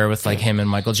everywhere with like him and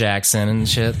Michael Jackson and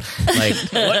shit. Like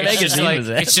What magazine was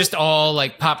that? It's just all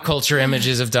like pop culture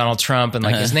images of Donald Trump, and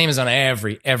like his name is on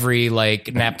every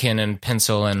like napkin and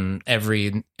pencil and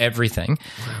everything.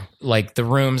 Like the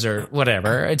rooms or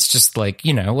whatever. It's just like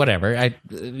whatever.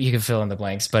 You can fill in the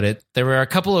blanks, but there were a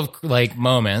couple of like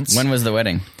moments. When was the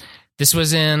wedding? This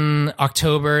was in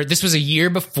October. This was a year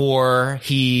before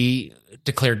he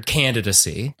declared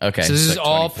candidacy. Okay, so this is like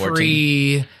all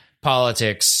 2014.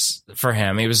 pre-politics for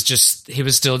him. He was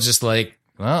still just like,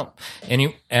 well,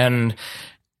 and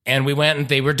we went and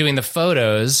they were doing the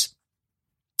photos,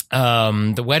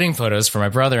 the wedding photos for my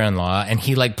brother-in-law, and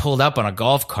he like pulled up on a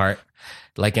golf cart,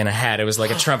 like in a hat. It was like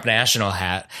a Trump national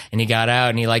hat, and he got out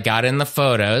and he like got in the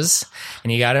photos,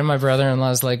 and he got in my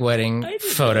brother-in-law's like wedding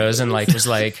photos, and like was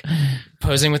like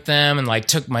posing with them, and like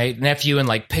took my nephew and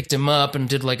like picked him up and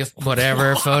did like a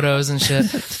whatever photos and shit.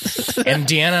 And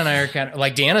Deanna and I are kind of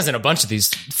like, Deanna's in a bunch of these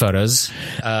photos.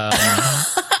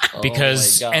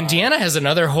 Because and Deanna has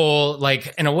another whole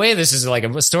like, in a way this is like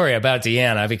a story about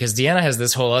Deanna, because Deanna has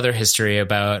this whole other history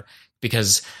about,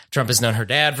 because Trump has known her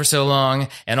dad for so long,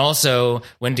 and also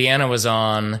when Deanna was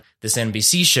on this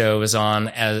NBC show, was on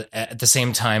at the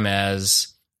same time as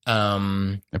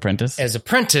Apprentice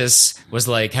was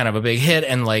like kind of a big hit,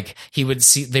 and like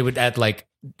they would at like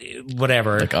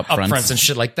whatever Like upfronts and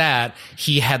shit like that.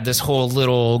 He had this whole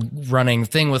little running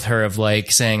thing with her of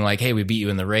like saying like, "Hey, we beat you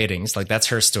in the ratings." Like that's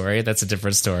her story. That's a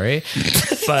different story.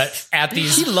 But at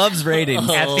these, He loves ratings.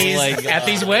 at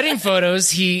these wedding photos,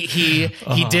 he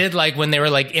did like when they were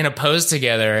like in a pose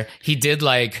together, he did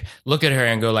like look at her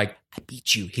and go like, "I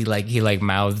beat you." He like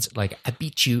mouthed like, "I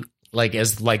beat you." Like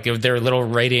as like their little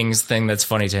ratings thing that's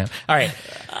funny to him. All right,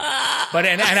 but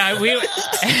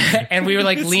we were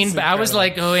like leaned. I was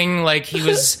like going like he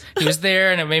was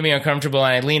there, and it made me uncomfortable.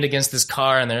 And I leaned against this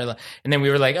car, and then we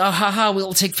were like, "Oh, haha,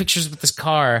 we'll take pictures with this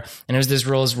car." And it was this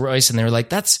Rolls Royce, and they were like,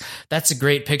 "That's a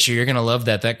great picture. You're gonna love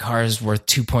that. That car is worth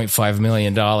 $2.5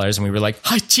 million." And we were like,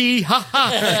 "Hi, chi, ha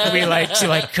ha." We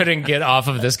like couldn't get off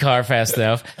of this car fast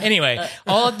enough. Anyway,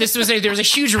 there was a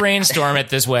huge rainstorm at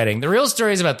this wedding. The real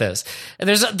story is about this. And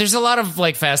there's a lot of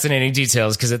like fascinating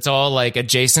details because it's all like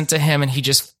adjacent to him, and he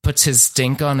just puts his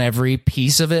stink on every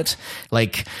piece of it,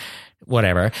 like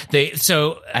whatever. I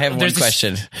have one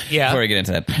question. Before we get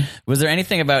into that, was there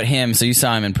anything about him? So you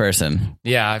saw him in person.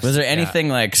 Yeah. Was there anything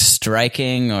like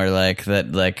striking or like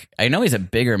that? Like I know he's a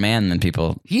bigger man than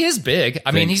people. He is big.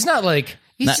 I mean, he's not like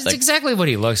just like, exactly what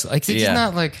he looks like. He's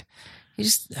not like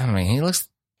he looks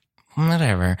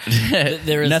whatever.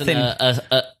 There is Nothing.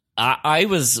 I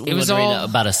was wondering all-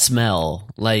 about a smell.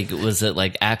 Like, was it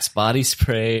like Axe body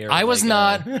spray? Or I was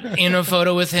like not in a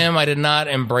photo with him. I did not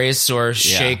embrace or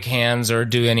shake hands or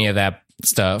do any of that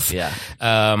stuff. Yeah.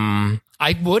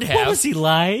 I would have. What was he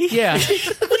like? Yeah. Would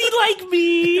he like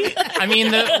me? I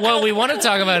mean, what we want to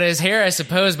talk about is hair, I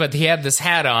suppose, but he had this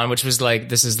hat on, which was like,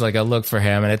 this is like a look for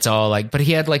him, and it's all like, but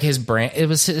he had like his brand, it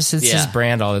was his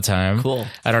brand all the time. Cool.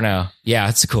 I don't know. Yeah,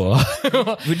 it's cool.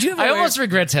 Would you ever I wear- almost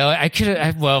regret telling. I could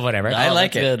have, well, whatever. I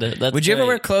like that's it. good. That's Would you ever great.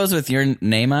 wear clothes with your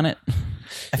name on it?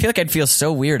 I feel like I'd feel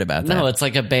so weird about that. No, it's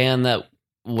like a band that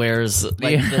wears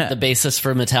like Yeah. the bassist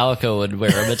for Metallica would wear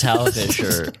a Metallica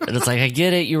shirt, and it's like, I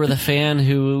get it, you were the fan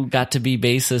who got to be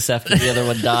bassist after the other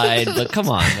one died, but come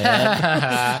on,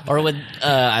 man. Or when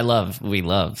we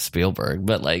love Spielberg,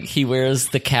 but like he wears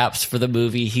the caps for the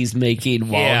movie he's making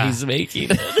while he's making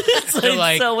it. It's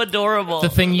like so adorable. The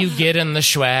thing you get in the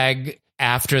swag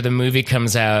after the movie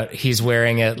comes out, he's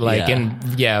wearing it like behind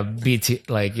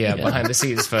the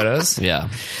scenes photos. Yeah.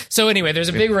 So anyway, there's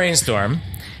a big rainstorm,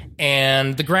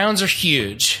 and the grounds are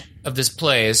huge of this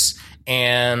place,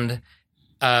 and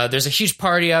there's a huge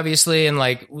party, obviously, and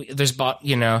like there's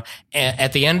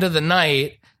at the end of the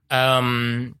night,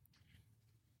 I'm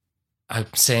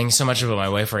saying so much about my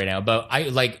wife right now, but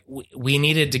we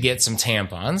needed to get some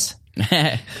tampons.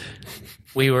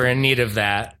 We were in need of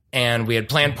that. And we had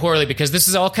planned poorly because this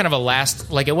is all kind of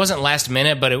it wasn't last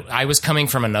minute, but I was coming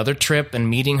from another trip and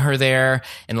meeting her there.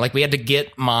 And like we had to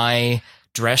get my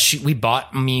dress. We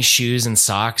bought me shoes and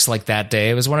socks like that day.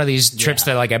 It was one of these trips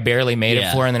that like I barely made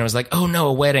it for. And then it was like, oh no,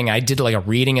 a wedding. I did like a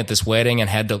reading at this wedding and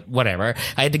had to, whatever.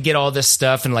 I had to get all this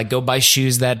stuff and like go buy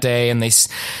shoes that day. And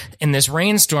in this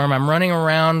rainstorm, I'm running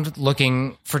around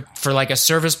looking for like a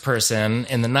service person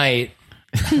in the night.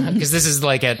 Because this is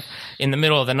like in the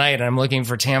middle of the night, and I'm looking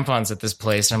for tampons at this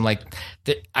place. And I'm like,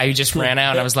 I just ran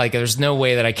out. And I was like, there's no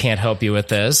way that I can't help you with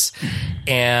this.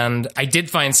 And I did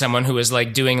find someone who was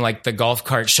like doing like the golf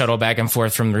cart shuttle back and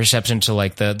forth from the reception to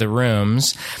like the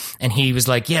rooms. And he was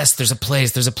like, yes, there's a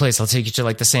place. I'll take you to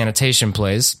like the sanitation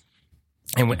place.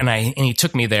 And he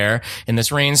took me there in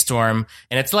this rainstorm,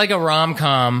 and it's like a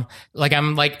rom-com. Like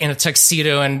I'm like in a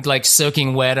tuxedo and like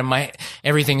soaking wet, and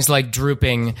everything's like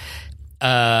drooping.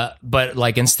 But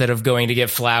like instead of going to get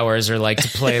flowers or like to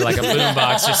play like a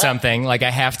boombox or something, like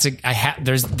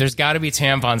there's got to be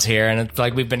tampons here, and it's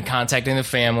like we've been contacting the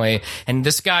family, and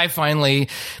this guy finally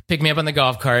picked me up on the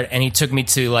golf cart, and he took me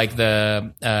to like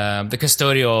the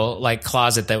custodial like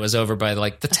closet that was over by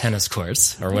like the tennis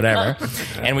courts or whatever,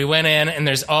 and we went in, and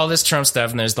there's all this Trump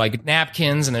stuff, and there's like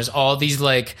napkins, and there's all these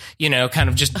like kind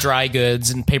of just dry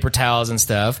goods and paper towels and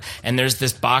stuff, and there's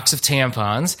this box of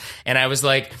tampons, and I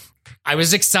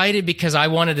was excited because I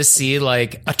wanted to see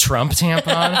like a Trump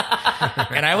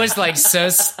tampon. And I was like so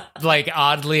like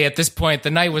oddly at this point, the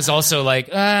night was also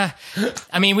like, I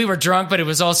mean, we were drunk, but it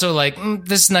was also like,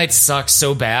 this night sucks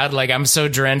so bad. Like I'm so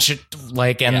drenched,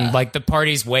 like, and like the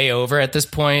party's way over at this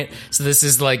point. So this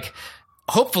is like,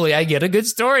 hopefully I get a good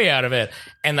story out of it.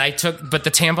 And but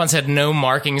the tampons had no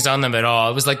markings on them at all.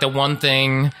 It was like the one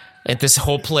thing at this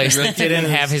whole place that didn't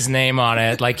have his name on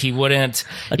it. Like he couldn't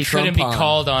be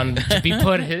called on to be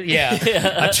put,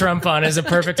 a Trumpon is a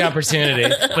perfect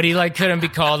opportunity, but he like couldn't be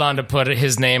called on to put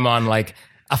his name on like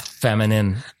a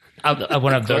feminine,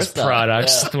 one of those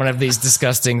products, one of these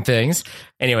disgusting things.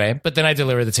 Anyway, but then I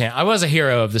delivered the tampon. I was a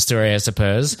hero of the story, I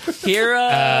suppose.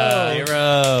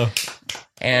 Hero.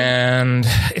 And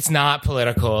it's not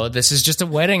political. This is just a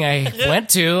wedding I went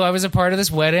to. I was a part of this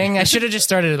wedding. I should have just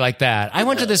started it like that. I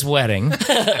went to this wedding. I'm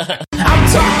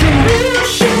talking real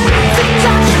shit. Things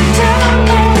I should tell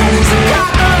me.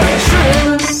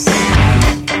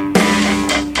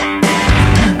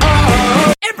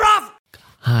 Improv.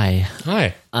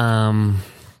 Hi.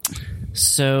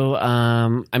 So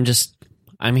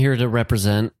I'm here to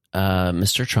represent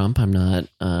Mr. Trump. I'm not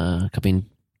coming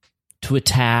to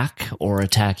attack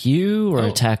you or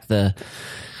attack the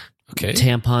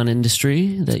tampon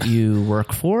industry that you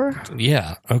work for.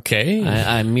 Yeah. Okay.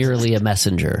 I'm merely a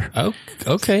messenger. Oh,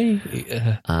 okay.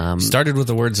 Started with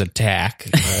the words attack.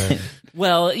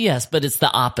 Well, yes, but it's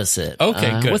the opposite.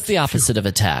 Okay, good. What's the opposite of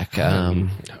attack?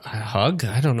 Hug?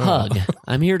 I don't know. Hug.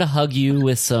 I'm here to hug you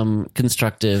with some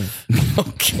constructive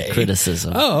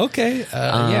criticism. Oh, okay.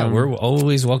 Yeah, we're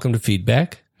always welcome to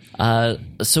feedback.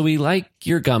 So we like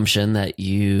your gumption that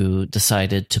you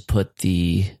decided to put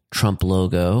the Trump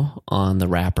logo on the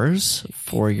wrappers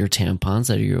for your tampons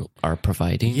that you are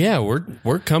providing. Yeah, we're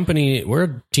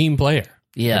a team player.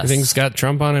 Yes. Everything's got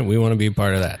Trump on it. We want to be a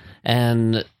part of that.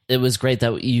 And it was great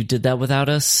that you did that without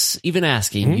us even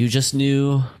asking. You just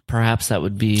knew perhaps that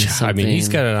would be something. I mean, he's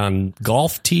got it on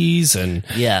golf tees and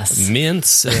Yes.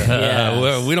 mints. We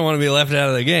don't want to be left out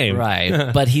of the game.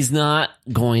 Right. But he's not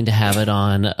going to have it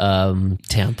on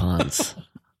tampons.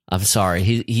 I'm sorry.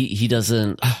 He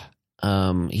doesn't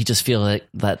he just feel like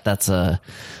that's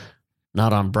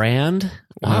not on brand.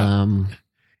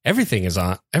 Everything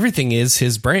is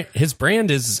his brand. His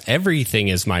brand is everything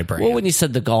is my brand. Well, when you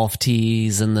said the golf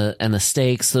tees and the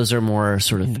stakes, those are more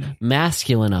sort of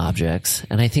masculine objects,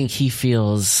 and I think he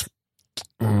feels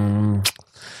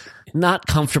not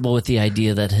comfortable with the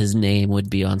idea that his name would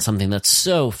be on something that's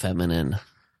so feminine.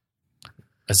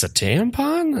 As a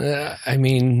tampon? I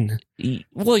mean,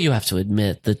 Well, you have to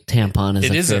admit the tampon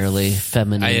is a fairly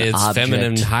feminine it's object.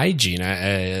 feminine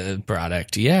hygiene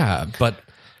product. Yeah, but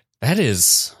that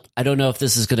is. I don't know if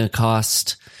this is going to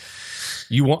cost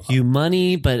You want you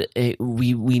money, but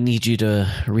we need you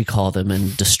to recall them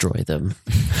and destroy them.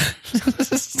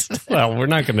 Well, we're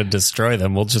not going to destroy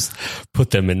them. We'll just put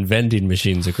them in vending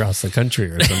machines across the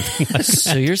country or something.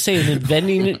 So you're saying that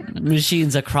vending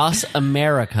machines across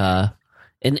America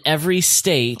in every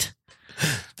state?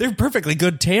 They're perfectly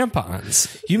good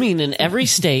tampons. You mean in every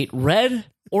state, red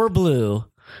or blue,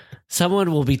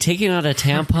 someone will be taking out a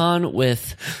tampon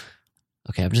with...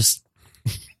 Okay, I'm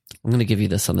going to give you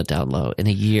this on the down low. In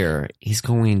a year, he's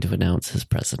going to announce his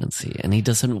presidency, and he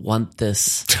doesn't want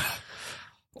this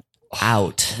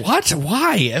out. What?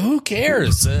 Why? Who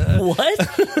cares? What?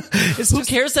 Who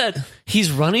cares that he's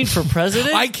running for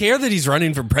president? I care that he's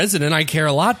running for president. I care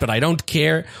a lot, but I don't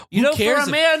care. You Who know, cares for a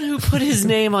if- man who put his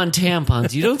name on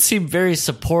tampons, you don't seem very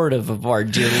supportive of our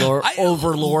dear Lord,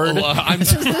 Overlord.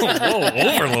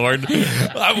 Overlord.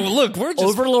 Look, we're just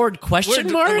Overlord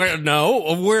question mark?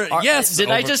 yes.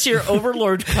 Did I just hear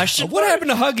Overlord question What mark?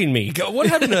 happened to hugging me? What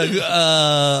happened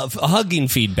to hugging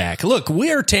feedback? Look,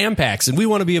 we're Tampax, and we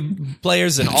want to be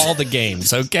players in all the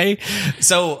games, okay?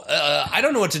 So I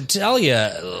don't know what to tell you.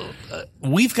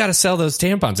 We've got to sell those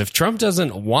tampons. If Trump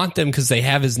doesn't want them because they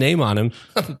have his name on them,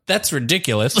 that's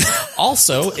ridiculous.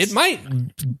 Also, it might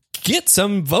get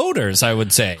some voters, I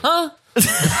would say. Huh?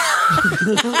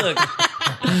 Look.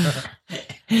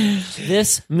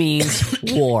 This means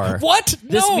war. What?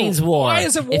 This No. means war. Why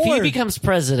is it war? If he becomes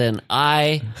president,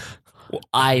 I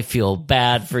feel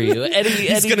bad for you. And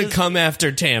He's going to come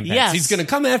after tampons. Yes. He's going to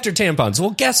come after tampons.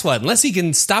 Well, guess what? Unless he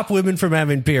can stop women from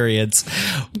having periods,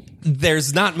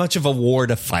 there's not much of a war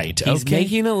to fight. He's Okay?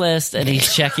 making a list and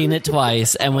he's checking it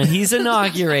twice. And when he's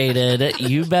inaugurated,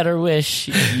 you better wish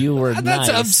you were That's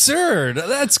nice. absurd.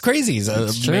 That's crazy.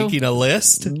 He's true. making a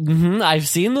list. I've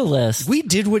seen the list. We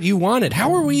did what you wanted.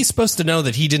 How are we supposed to know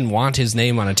that he didn't want his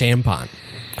name on a tampon?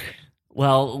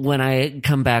 Well, when I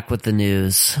come back with the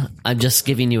news, I'm just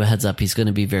giving you a heads up. He's going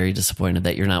to be very disappointed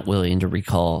that you're not willing to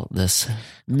recall this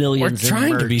We're millions.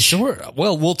 trying to be sure.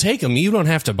 Well, we'll take them. You don't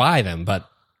have to buy them, but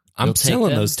I'm You'll take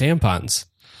selling them? those tampons.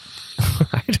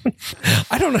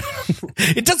 I don't know.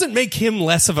 It doesn't make him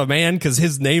less of a man because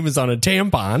his name is on a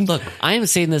tampon. Look, I am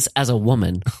saying this as a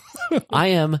woman. I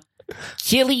am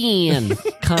Killian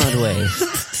Conway.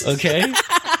 Okay?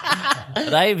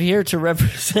 And I am here to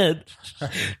represent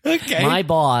Okay. my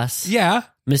boss, Yeah.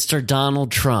 Mr.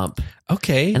 Donald Trump.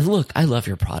 Okay. And look, I love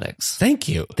your products. Thank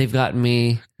you. They've gotten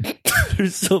me through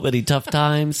so many tough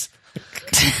times.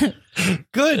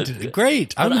 Good.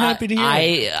 Great. I'm But happy to hear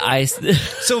it. I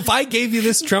So if I gave you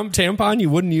this Trump tampon, you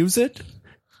wouldn't use it?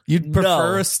 You'd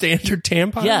prefer a standard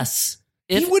tampon? yes.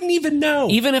 He wouldn't even know.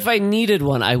 Even if I needed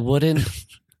one, I wouldn't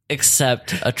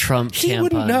accept a Trump He tampon.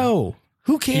 wouldn't know.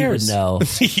 Who He would cares? know.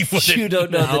 He wouldn't You don't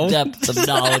know the depth of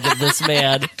knowledge of this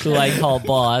man who I call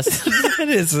boss. That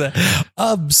is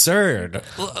absurd.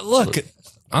 Look,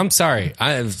 I'm sorry.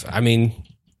 I mean,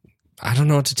 I don't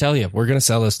know what to tell you. We're going to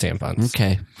sell those tampons.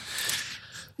 Okay.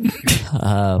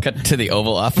 Cut to the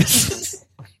Oval Office.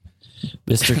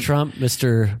 Mr. Trump,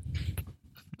 Mr.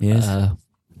 Yes.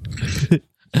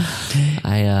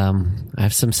 I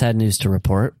have some sad news to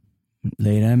report.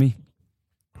 Lay it on me.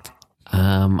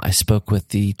 I spoke with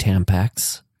the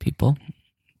Tampax people.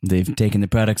 They've taken the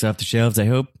products off the shelves, I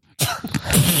hope.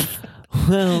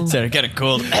 Well, Sorry, I got a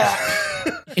cold.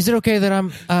 Is it okay that I'm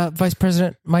Vice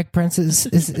President Mike Pence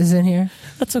is in here?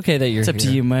 that's okay that you're It's up to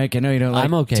here. you, Mike. I know you don't like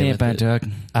I'm okay with tampon it. talk.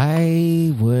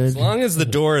 I would. As long as the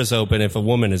door is open, if a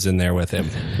woman is in there with him.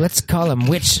 Let's call them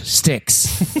witch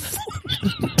sticks.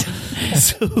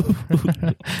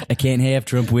 I can't have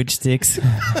Trump witch sticks.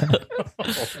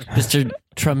 Mr.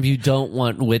 Trump, you don't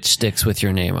want witch sticks with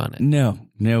your name on it. No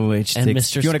witch And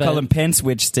sticks. Mr. If you want to call Spence? them Pence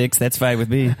witch sticks, that's fine with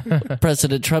me.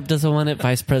 President Trump doesn't want it.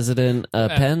 Vice President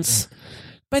Pence.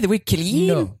 By the way, Killian.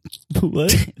 No.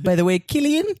 What? By the way,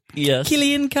 Killian. Yes.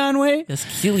 Killian Conway. Yes,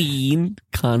 Killian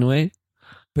Conway.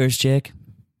 Purse check.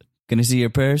 Gonna see your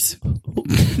purse.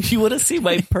 You want to see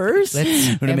my purse? Let's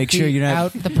Want to make sure you're not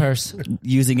out the purse.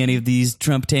 using any of these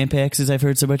Trump Tampaxes I've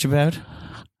heard so much about.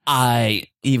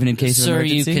 Even in case of Sir,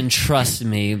 you emergency. can trust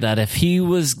me that if he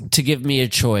was to give me a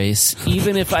choice,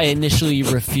 even if I initially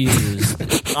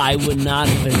refused, I would not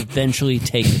have eventually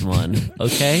taken one.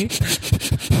 Okay?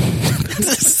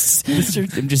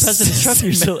 I'm just President Trump,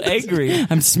 you're so angry.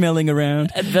 I'm smelling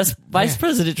around. And Vice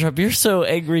President Trump, you're so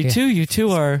angry too. You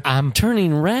two are I'm-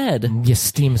 turning red. Your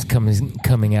steam's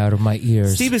coming out of my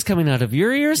ears. Steam is coming out of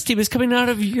your ears. Steam is coming out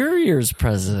of your ears,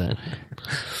 President.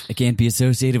 I can't be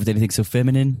associated with anything so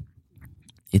feminine.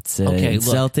 It's Okay, look.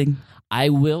 insulting. I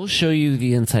will show you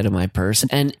the inside of my purse,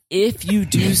 and if you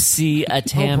do see a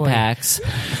Tampax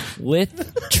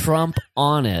with Trump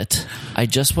on it, I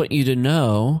just want you to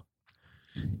know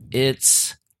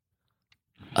it's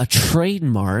a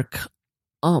trademark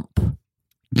ump.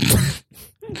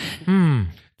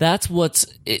 That's what's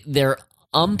their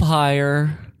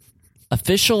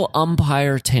official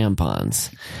umpire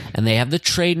tampons, and they have the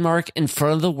trademark in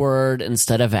front of the word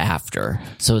instead of after,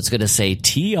 so it's going to say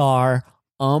TR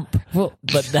ump,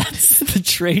 but that's the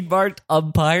trademarked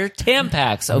umpire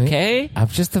Tampax. Okay, I'm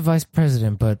just the vice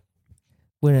president, but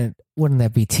wouldn't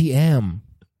that be TM?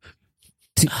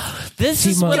 this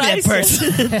is what I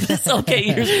said. Okay,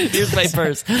 here's my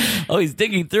purse. Oh, he's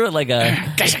digging through it like a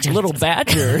little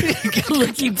badger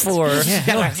looking for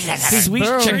sweet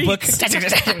treats.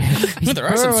 There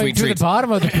are some Burrowing sweet to treats. the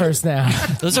bottom of the purse now.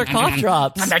 Those are cough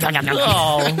drops.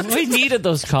 Oh, we needed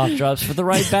those cough drops for the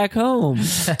ride back home.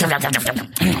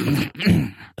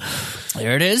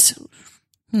 There it is.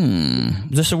 Is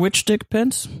this a witch stick,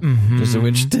 Pence? Mm-hmm. This a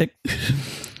witch stick?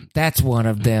 That's one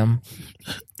of them.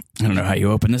 I don't know how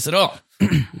you open this at all.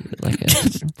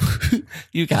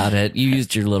 You got it. You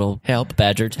used your little help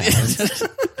badger talents.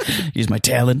 Use my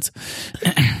talents.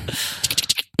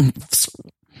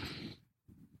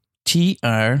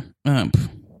 TR ump.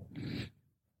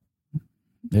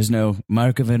 There's no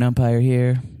mark of an umpire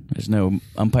here. There's no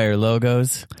umpire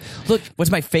logos. Look,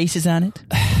 What's my faces on it?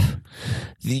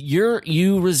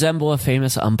 you resemble a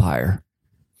famous umpire.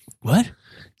 What?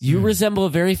 You resemble a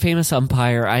very famous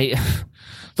umpire.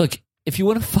 Look, if you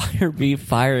want to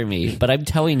fire me. But I'm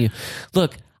telling you,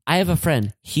 look, I have a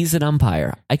friend. He's an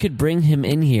umpire. I could bring him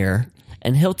in here,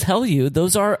 and he'll tell you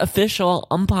those are official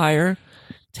umpire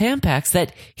Tampax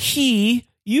that he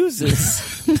uses.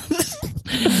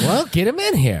 Well, get him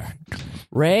in here.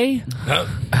 Ray,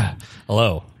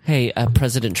 Hello. hey,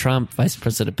 President Trump, Vice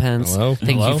President Pence. Hello?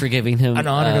 Thank Hello? you for giving him. An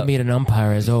honor to meet an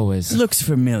umpire, as always. Looks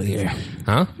familiar.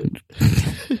 Huh?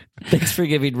 Thanks for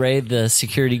giving Ray the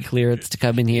security clearance to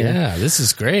come in here. Yeah, this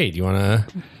is great. You want to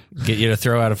get you to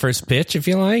throw out a first pitch if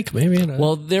you like? Maybe.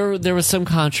 Well, there was some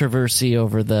controversy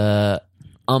over the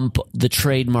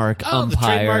trademark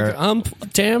umpire. The trademark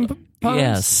tampons?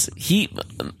 Yes,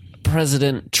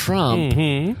 President Trump.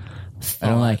 I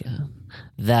don't like it.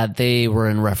 That they were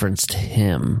in reference to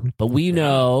him, but we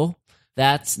know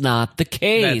that's not the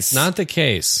case. That's not the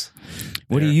case.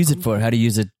 What do you use it for? How do you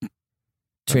use a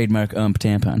trademark ump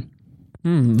tampon?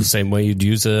 The same way you'd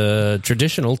use a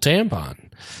traditional tampon.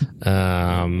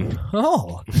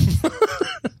 Oh.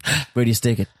 Where do you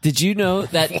stick it? Did you know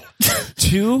that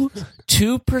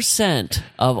 2%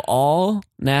 of all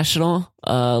National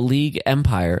League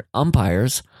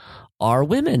umpires are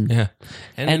women, Yeah.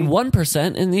 and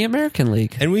 1% in the American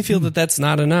League? And we feel that that's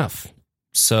not enough.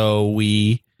 So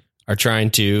we are trying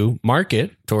to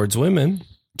market towards women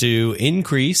to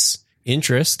increase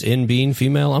interest in being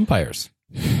female umpires.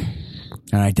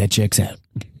 All right, that checks out.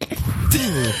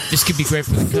 This could be great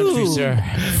for the country, sir.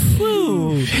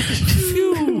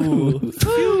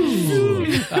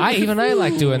 I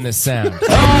like doing this sound.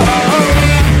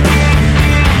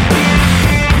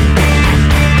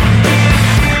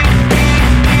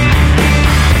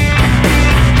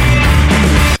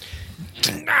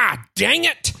 Ah, dang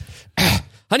it.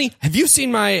 Honey, have you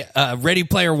seen my Ready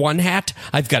Player One hat?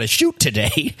 I've got to shoot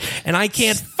today, and I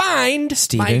can't find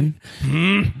Steven,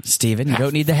 Steven, you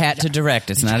don't need the hat to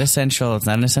direct. It's not essential. It's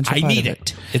not an essential I part need of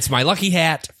it. It's my lucky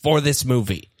hat for this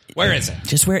movie. Where is it?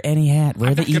 Just wear any hat.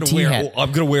 Wear the ET hat.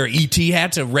 I'm going to wear ET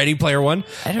hat to Ready Player One.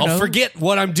 I don't I'll know. forget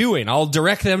what I'm doing. I'll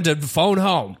direct them to phone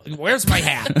home. Where's my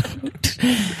hat?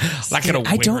 Not gonna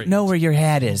I wear don't it. know where your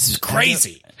hat is.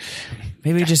 Crazy.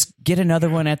 Maybe just get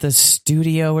another one at the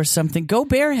studio or something. Go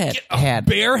barehead. Hat.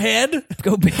 Barehead?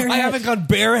 Go barehead. I haven't gone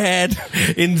barehead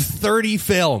in 30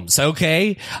 films,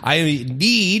 okay? I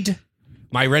need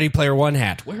My Ready Player One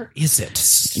hat. Where is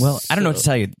it? Well, I don't know what to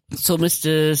tell you. So,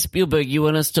 Mr. Spielberg, you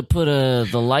want us to put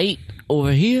the light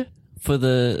over here for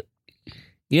the...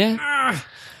 Yeah?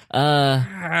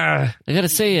 I gotta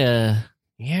say,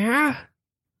 Yeah?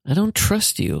 I don't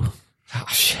trust you. Oh,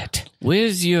 shit.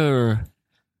 Where's your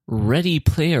Ready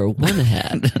Player One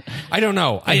hat? I don't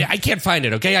know. I can't find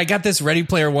it, okay? I got this Ready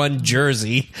Player One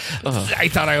jersey. I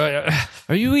thought I would...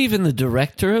 Are you even the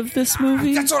director of this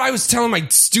movie? That's what I was telling my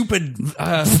stupid...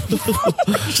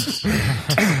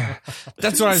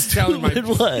 that's what I was telling my...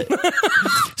 Stupid what?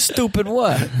 Stupid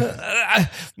what?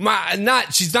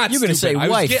 She's not You're gonna stupid. say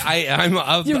wife.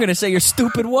 You're going to say your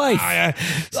stupid wife.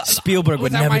 Spielberg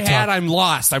would without never my talk. hat, I'm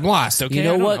lost. Okay? You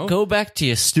know I don't what? Go back to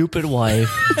your stupid wife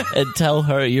and tell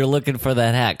her you're looking for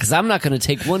that hat. Because I'm not going to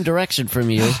take one direction from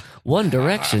you. One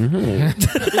direction?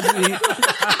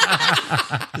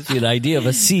 Gives me an idea of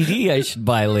a CD I should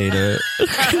buy later.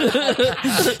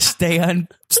 Stay on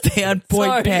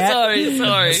point, Pat.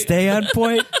 Sorry. Stay on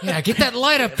point. Yeah, get that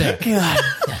light up there. God.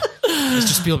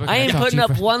 Mr. Spielberg, I can ain't talk to putting you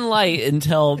up for- one light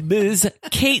until Ms.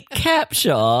 Kate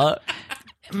Capshaw.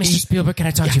 Mr. Spielberg, can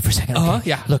I talk to you for a second? Okay.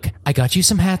 Yeah. Look, I got you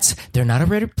some hats. They're not a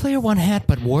Ready Player One hat,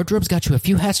 but Wardrobe's got you a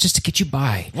few hats just to get you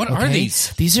by. What are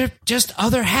these? These are just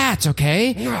other hats,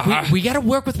 okay? We got to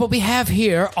work with what we have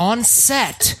here on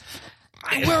set.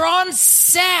 We're on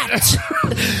set.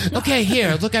 Okay,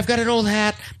 here. Look, I've got an old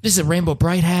hat. This is a Rainbow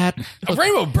Bright hat. A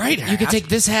Rainbow Bright hat? You can take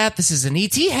this hat. This is an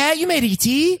ET hat. You made ET.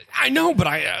 I know, but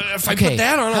if I Okay, put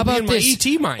that on, how I'll be about in my this?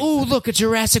 ET mind. Ooh, look, a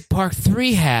Jurassic Park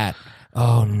 3 hat.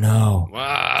 Oh, no.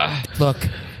 Look,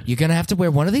 you're going to have to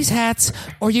wear one of these hats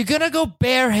or you're going to go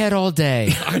barehead all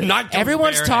day. I'm not going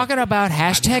Everyone's barehead. talking about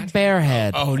hashtag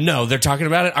barehead. Oh, no, they're talking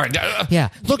about it? All right. Yeah.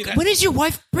 Look, when is your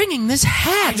wife bringing this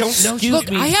hat? I don't know. Look,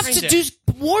 Excuse me. I have to do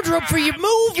wardrobe for your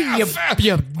movie.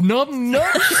 You numb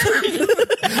nut.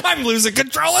 I'm losing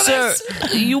control of Sir,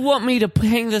 this. you want me to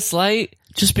hang this light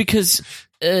just because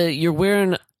you're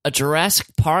wearing a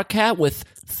Jurassic Park hat with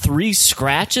 3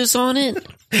 scratches on it?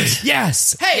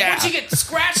 Yes. Hey, yeah. would you get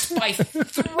scratched by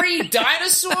 3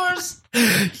 dinosaurs?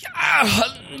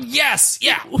 Yes.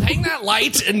 Yeah. Hang that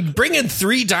light and bring in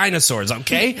 3 dinosaurs,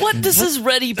 okay? What? This is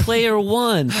Ready Player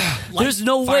One. There's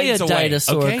no way a finds a way,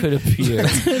 dinosaur okay? could appear.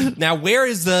 Now,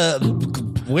 where's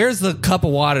the cup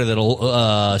of water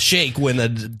that'll shake when the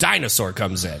dinosaur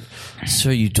comes in?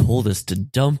 Sir, you told us to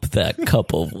dump that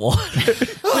cup of water.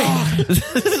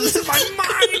 This is my mind.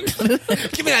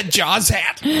 Give me that Jaws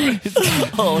hat.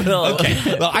 Oh, no.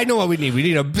 Okay. Well, I know what we need. We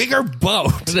need a bigger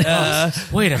boat.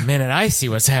 Wait a minute, I see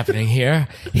what's happening here.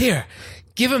 Here,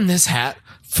 give him this hat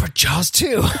for Jaws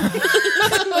 2.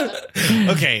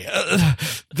 Okay,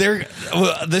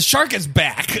 the shark is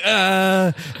back,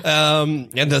 and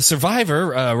the survivor,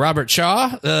 Robert Shaw,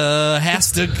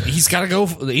 he's got to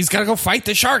go fight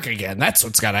the shark again. That's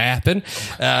what's got to happen.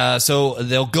 So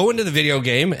they'll go into the video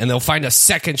game and they'll find a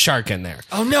second shark in there.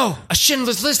 Oh no, a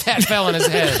Schindler's List hat fell on his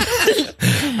head.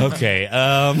 Okay,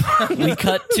 We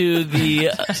cut to the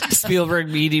Spielberg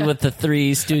meeting with the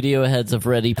 3 studio heads of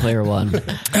Ready Player One.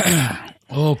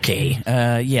 Okay.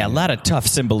 Yeah, a lot of tough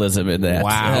symbolism in that.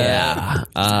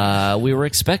 Yeah. We were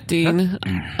expecting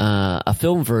a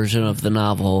film version of the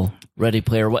novel Ready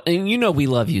Player One. And you know we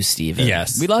love you, Steven.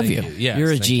 yes, We love thank you. Yes, You're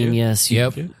a thank you. genius.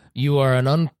 Yep. You are an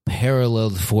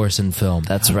unparalleled force in film.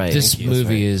 That's right. This Thank you.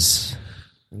 movie is...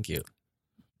 Thank you.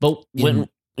 But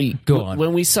Go on.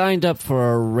 when we signed up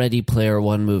for a Ready Player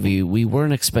One movie, we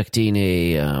weren't expecting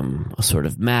a sort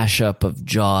of mashup of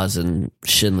Jaws and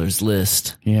Schindler's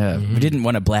List. Yeah, we didn't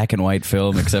want a black and white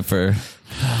film except for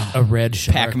A red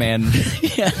shark. Pac-Man.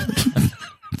 Yeah.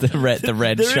 The red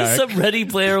There shark. is some Ready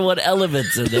Player One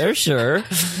elements in there, sure.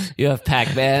 You have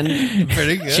Pac-Man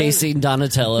Pretty good. chasing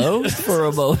Donatello for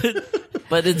a moment,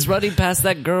 but it's running past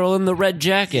that girl in the red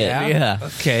jacket. Yeah.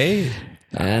 Okay.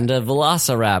 And a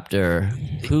velociraptor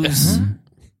who's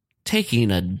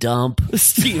taking a dump.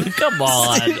 Steven, come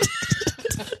on.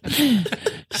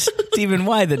 Steven,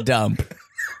 why the dump?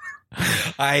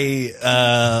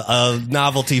 A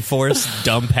novelty force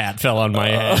dump hat fell on my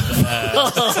head.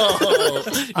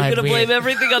 You're going to blame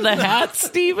everything on the hat,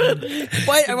 Steven?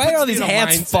 Why are all these in a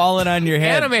hats mindset. falling on your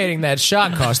head? Animating that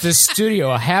shot cost this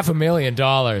studio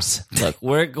 $500,000. Look,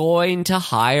 we're going to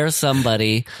hire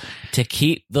somebody to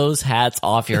keep those hats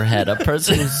off your head. A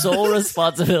person whose sole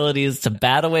responsibility is to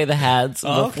bat away the hats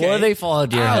before they fall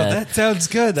onto your head. That sounds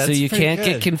good. That's So you pretty can't good.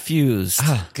 get confused.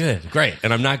 Oh, good. Great.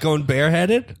 And I'm not going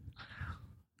bareheaded?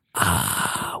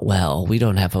 Well, we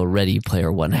don't have a Ready Player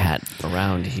One hat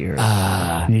around here.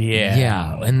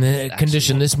 Yeah. And the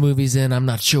condition this movie's in, I'm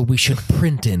not sure we should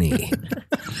print any.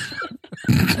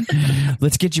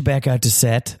 Let's get you back out to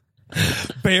set.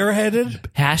 Bareheaded?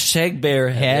 Hashtag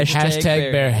barehead.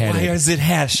 Hashtag bareheaded. Why is it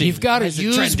hashing? You've got to Why is it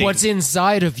use trending? what's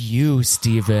inside of you,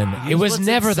 Stephen. It was what's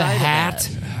never the inside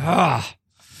of hat.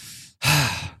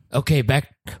 Okay, back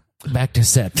to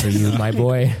set for you, my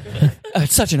boy.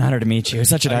 It's such an honor to meet you. It's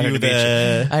such an honor to meet you.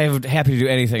 I am happy to do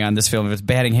anything on this film. If it's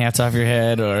batting hats off your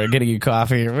head or getting you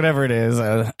coffee or whatever it is.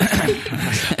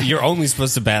 You're only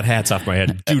supposed to bat hats off my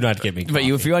head. Do not get me coffee. But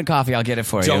if you want coffee, I'll get it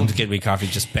for you. Don't get me coffee,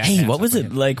 just bat Hey, hats what off was my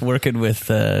it like working with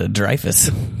Dreyfus?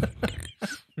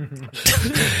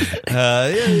 Yeah,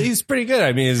 he's pretty good.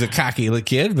 I mean, he's a cocky little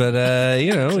kid, but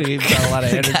he's got a lot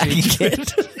of energy. Cocky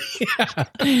kid.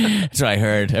 That's what I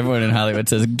heard. Everyone in Hollywood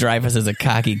says Dreyfus is a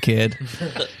cocky kid.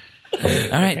 All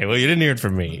right. Okay, well, you didn't hear it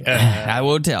from me. I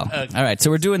won't tell. All right, so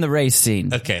we're doing the race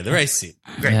scene. Okay, the race scene.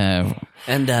 Great.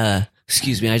 And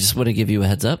excuse me, I just want to give you a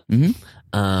heads up.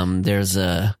 Mm-hmm. There's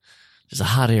a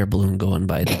hot air balloon going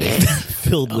by today,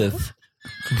 filled with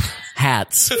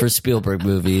hats for Spielberg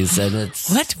movies, and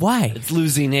it's What? Why? It's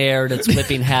losing air and it's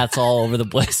whipping hats all over the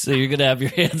place. So you're gonna have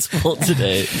your hands full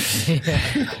today.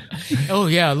 Oh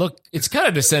yeah, look, it's kind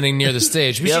of descending near the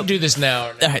stage. We should do this now.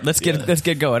 All right, let's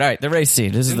get going. All right, the race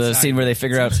scene. This is the scene where they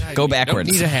figure out go backwards.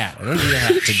 I don't need a hat. I don't need a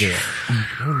hat to do it.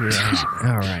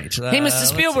 All right. Hey, Mr.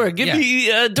 Spielberg, give me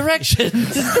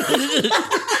directions.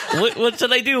 What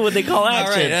should I do when they call All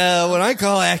action? right. When I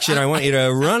call action, I want you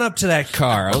to run up to that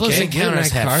car. Okay, Close Get in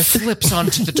Encounters that car. hat flips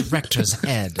onto the director's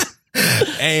head.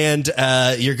 And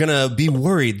you're gonna be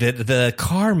worried that the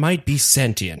car might be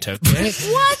sentient. Okay.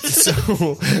 What?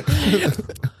 So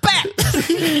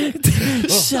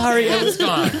Sorry, I was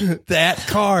Gone. that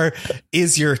car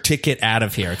is your ticket out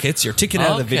of here. Okay, it's your ticket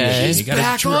out of the video Okay. game. He's You gotta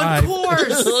Back drive. on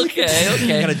course. okay. You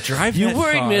gotta drive. You that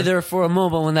worried car. me there for a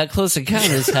moment when that Close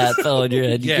Encounters hat fell on your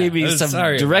head. You Yeah, gave me I'm some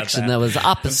sorry about direction that was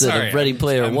opposite Sorry. of Ready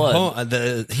Player One.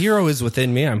 The hero is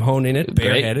within me. I'm honing it.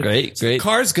 Bareheaded. great. The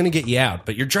car's gonna get you out,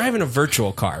 but you're driving a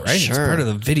virtual car, right? It's Sure. part of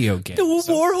the video game.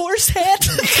 Warhorse hat.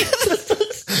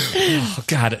 Oh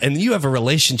God! And you have a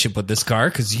relationship with this car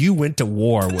because you went to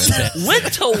war with it.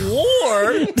 Went to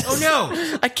war. Oh no!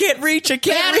 I can't reach. I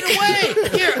can't reach. Away!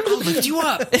 Here, I'll lift you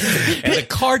up. And the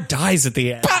car dies at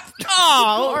the end.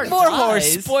 Oh,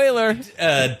 Warhorse. dies. Spoiler.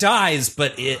 Dies,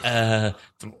 but it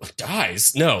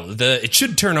dies. No, it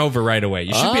should turn over right away.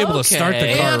 You should be able to start the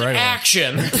Okay. car And right away.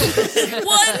 action.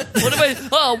 What? What am I?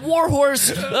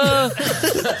 Warhorse.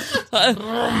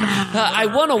 I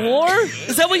won a war.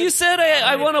 Is that what you said?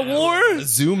 I won a war.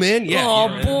 Zoom in. Yeah. Oh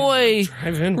you're boy.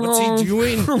 driving. What's Oh, he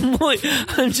doing? Boy,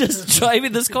 I'm just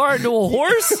driving this car into a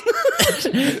horse.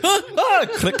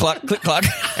 Click clock. Click clock.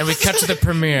 And we cut to the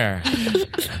premiere.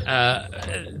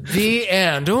 The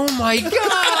end. Oh my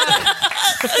god!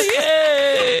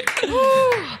 Yay!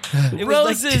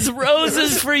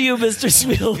 Roses for you, Mr.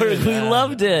 Spielberg. We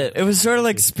loved it. It was sort of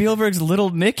like Spielberg's Little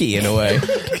Nicky in a way.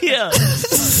 Yeah.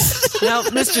 Now,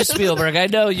 Mr. Spielberg, I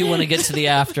know you want to get to the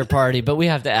after party, but we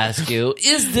have to ask you: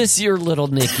 is this your little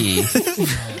Nicky?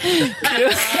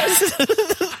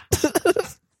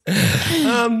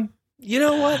 You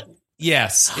know what?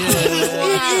 Yes.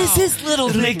 It is his little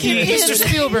Nicky. Mr.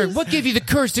 Spielberg, what gave you the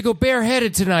courage to go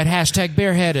bareheaded tonight? Hashtag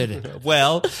bareheaded.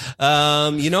 Well,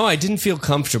 I didn't feel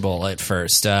comfortable at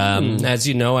first. As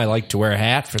you know, I like to wear a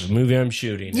hat for the movie I'm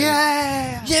shooting.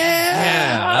 Yeah.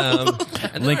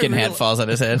 Lincoln hat falls on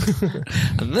his head.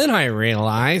 And then I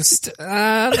realized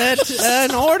that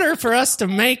in order for us to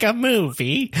make a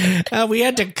movie, we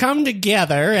had to come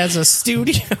together as a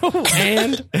studio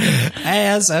and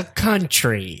as a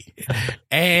country.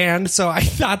 And so I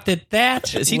thought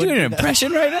that Is he doing an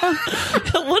impression right now?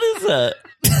 What is that?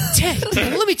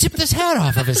 Let me tip this hat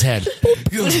off of his head.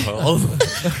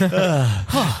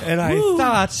 And I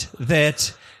thought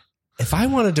that if I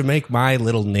wanted to make my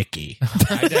little Nicky,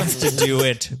 I'd have to do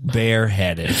it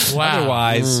bareheaded. Wow.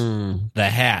 Otherwise, the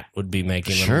hat would be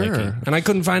making little Sure. Nicky. And I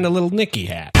couldn't find a little Nicky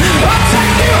hat.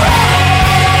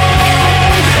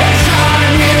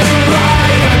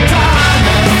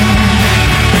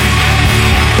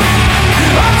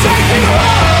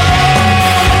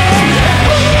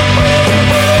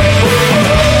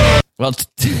 Well,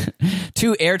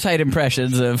 two airtight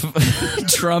impressions of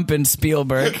Trump and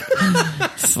Spielberg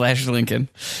 / Lincoln.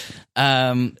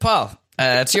 Paul,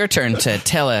 it's your turn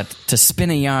to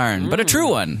spin a yarn, but a true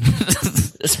one.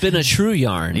 Spin a true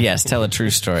yarn. Yes, tell a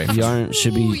true story. Yarn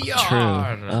should be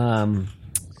true.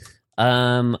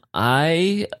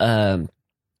 I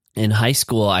in high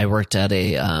school I worked at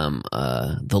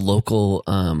the local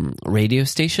radio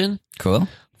station, Cool.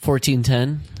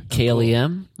 1410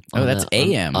 KLEM. Oh, that's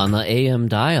AM. on the AM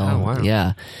dial. Oh, wow.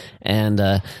 Yeah, and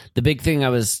the big thing I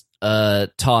was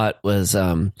taught was,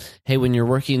 hey, when you're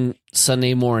working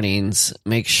Sunday mornings,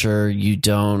 make sure you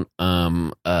don't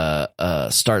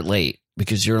start late,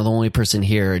 because you're the only person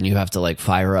here and you have to like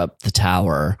fire up the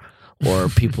tower or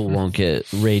people won't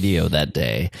get radio that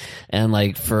day. And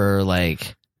like for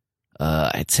like,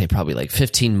 I'd say probably like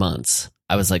 15 months,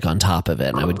 I was like on top of it,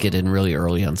 and I would get in really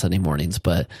early on Sunday mornings.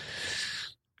 But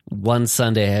one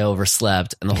Sunday I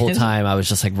overslept, and the whole time I was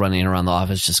just like running around the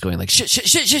office, just going like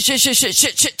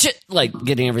shit, like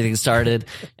getting everything started.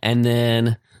 And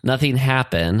then nothing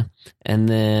happened. And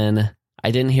then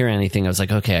I didn't hear anything. I was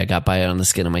like, okay, I got by it on the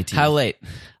skin of my teeth. How late?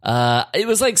 It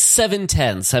was like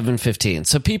 7:10, 7:15.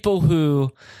 So people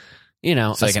who, you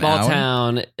know, So a like an small hour?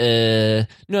 town. No, it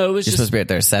was You're just supposed to be at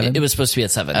there at 7? It was supposed to be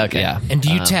at 7. Okay. Yeah. And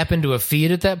do you tap into a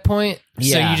feed at that point?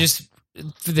 So Yeah. you just,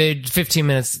 they 15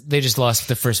 minutes, they just lost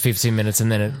the first 15 minutes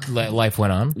and then life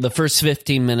went on? The first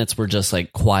 15 minutes were just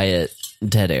like quiet,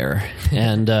 dead air.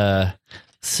 And and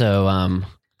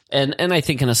I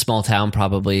think in a small town,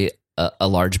 probably a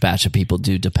large batch of people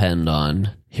do depend on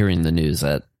hearing the news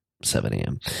at 7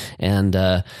 a.m.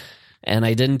 And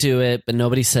I didn't do it, but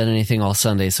nobody said anything all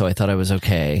Sunday, so I thought I was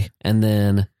okay. And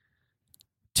then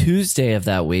Tuesday of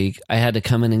that week, I had to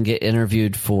come in and get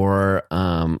interviewed for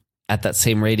at that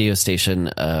same radio station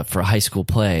for a high school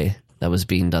play that was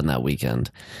being done that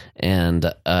weekend. And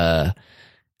the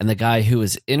guy who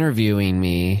was interviewing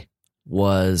me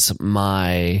was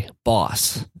my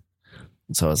boss.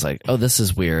 So I was like, oh, this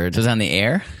is weird. So it was on the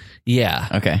air? Yeah.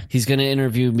 Okay. He's going to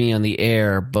interview me on the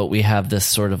air, but we have this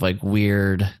sort of like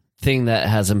weird thing that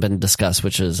hasn't been discussed,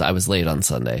 which is I was late on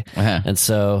Sunday. Uh-huh. And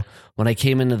so when I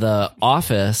came into the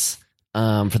office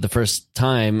for the first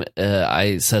time,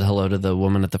 I said hello to the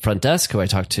woman at the front desk who I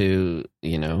talked to,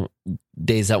 you know,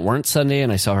 days that weren't Sunday,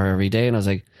 and I saw her every day, and I was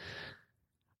like,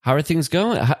 how are things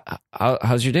going?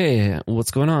 How's your day?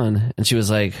 What's going on? And she was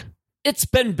like, it's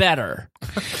been better.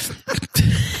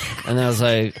 And I was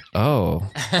like, oh,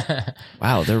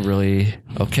 wow, they're really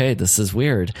okay. This is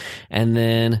weird. And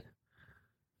then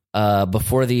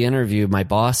before the interview, my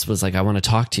boss was like, I want to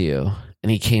talk to you. And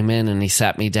he came in and he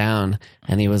sat me down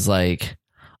and he was like,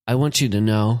 I want you to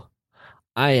know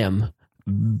I am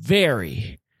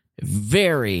very,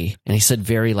 very, and he said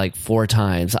very like 4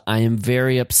 times, I am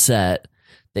very upset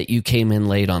that you came in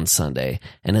late on Sunday.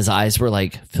 And his eyes were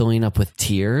like filling up with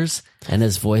tears and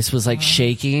his voice was like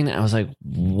shaking. I was like,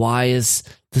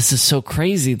 this is so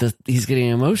crazy that he's getting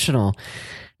emotional.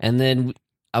 And then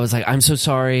I was like, I'm so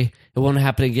sorry. It won't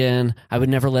happen again. I would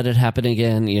never let it happen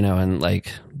again, you know, and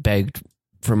like begged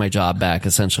for my job back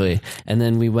essentially. And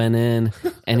then we went in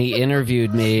and he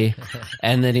interviewed me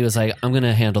and then he was like, I'm going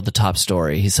to handle the top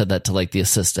story. He said that to like the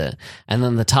assistant. And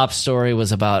then the top story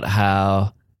was about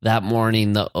how that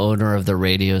morning the owner of the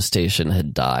radio station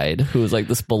had died, who was like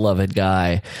this beloved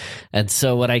guy. And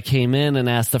so when I came in and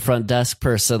asked the front desk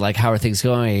person, like, how are things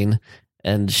going?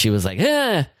 And she was like,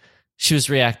 she was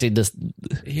reacting to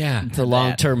the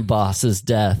long-term boss's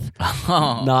death,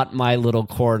 not my little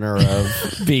corner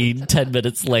of being 10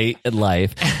 minutes late in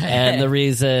life. And the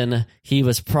reason he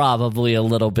was probably a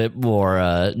little bit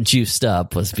more juiced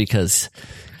up was because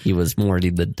he was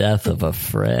mourning the death of a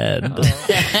friend.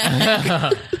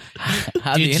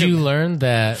 Did you learn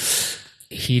that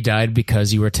he died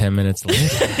because you were 10 minutes late?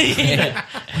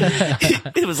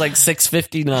 It was like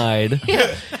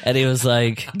 6:59, and he was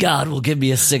like, God will give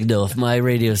me a signal if my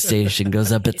radio station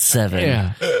goes up at 7.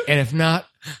 Yeah. And if not,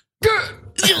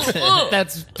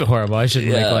 that's horrible. I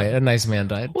shouldn't make light. A nice man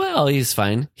died. Well, he's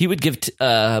fine. He would give,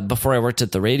 before I worked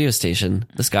at the radio station,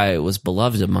 this guy was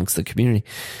beloved amongst the community.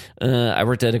 I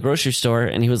worked at a grocery store,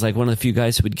 and he was like one of the few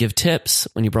guys who would give tips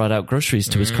when he brought out groceries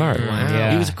to his car.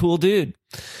 Yeah. He was a cool dude.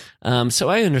 So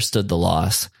I understood the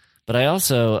loss, but I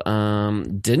also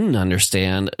didn't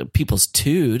understand people's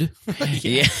tude.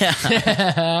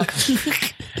 Yeah.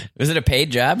 Was it a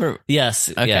paid job or? Yes.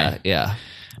 Okay. Yeah.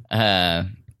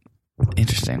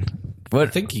 Interesting. I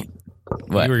think you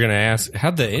were going to ask,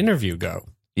 how'd the interview go?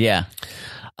 Yeah.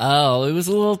 Oh, it was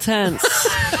a little tense.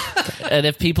 And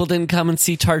if people didn't come and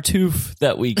see Tartuffe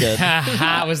that weekend.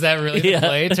 Was that really the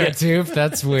play, Tartuffe?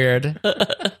 That's weird.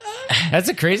 That's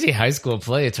a crazy high school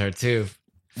play, Tartuffe.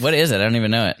 What is it? I don't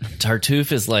even know it.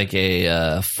 Tartuffe is like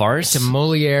a farce. It's a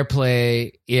Moliere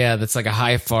play. Yeah, that's like a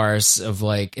high farce of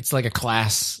like, it's like a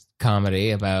class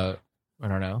comedy about, I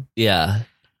don't know. Yeah.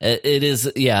 It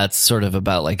is. Yeah, it's sort of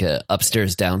about like a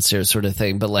upstairs, downstairs sort of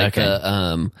thing. But like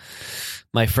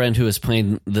my friend who was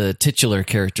playing the titular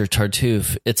character,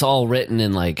 Tartuffe, it's all written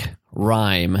in like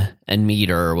rhyme and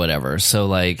meter or whatever. So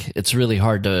like it's really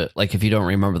hard to, like, if you don't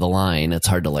remember the line, it's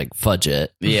hard to like fudge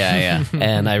it. Yeah.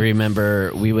 And I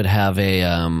remember we would have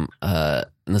a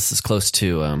and this is close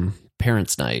to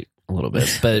parents' night a little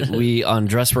bit, but we on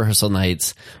dress rehearsal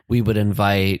nights we would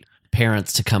invite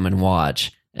parents to come and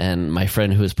watch. And my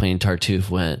friend who was playing Tartuffe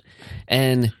went,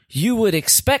 and you would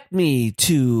expect me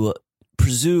to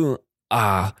presume,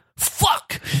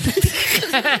 fuck.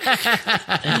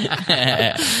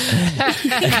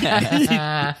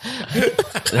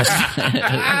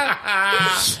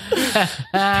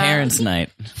 Parents' night.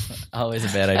 Always a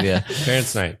bad idea.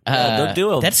 Parents' night. Don't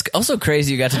do 'em. That's also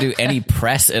crazy. You got to do any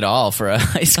press at all for a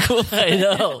high school. I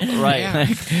know, right?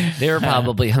 They were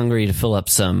probably hungry to fill up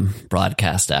some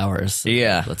broadcast hours. So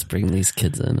Yeah. let's bring these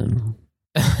kids in.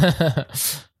 And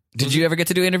Did you ever get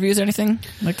to do interviews or anything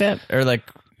like that? Or like,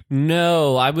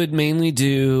 no, I would mainly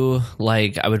do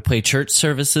I would play church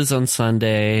services on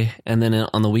Sunday, and then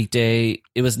on the weekday,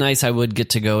 it was nice. I would get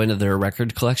to go into their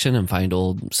record collection and find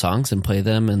old songs and play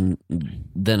them. And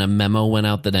then a memo went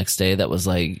out the next day that was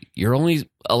like, "You're only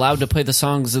allowed to play the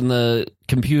songs in the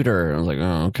computer." And I was like,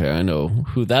 "Oh, okay, I know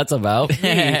who that's about."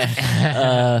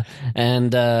 I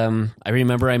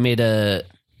remember I made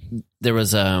there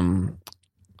was a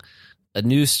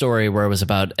news story where it was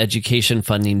about education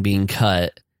funding being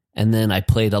cut. And then I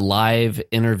played a live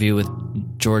interview with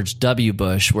George W.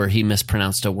 Bush where he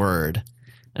mispronounced a word.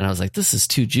 And I was like, this is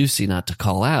too juicy not to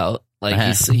call out.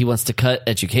 He wants to cut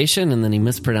education, and then he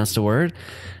mispronounced a word.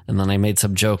 And then I made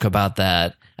some joke about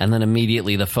that. And then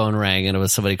immediately the phone rang, and it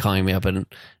was somebody calling me up, and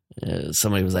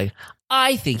somebody was like,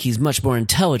 I think he's much more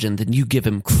intelligent than you give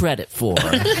him credit for.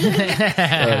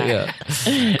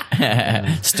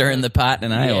 stirring the pot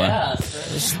in Iowa.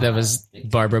 That was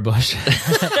Barbara Bush. I'm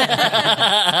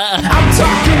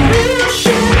talking real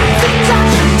shit. Things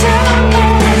I should tell me.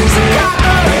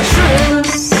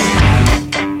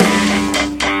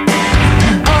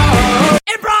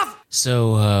 Improv.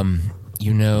 So,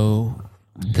 you know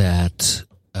that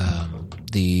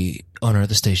the owner of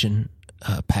the station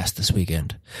passed this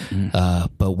weekend,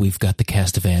 but we've got the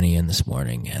cast of Annie in this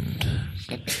morning, and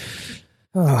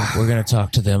we're going to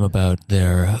talk to them about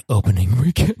their opening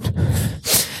weekend.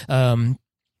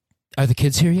 Are the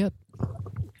kids here yet?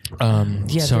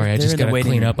 Sorry, I just got to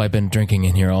clean up. I've been drinking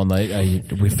in here all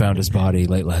night. We found his body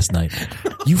late last night.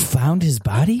 You found his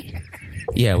body?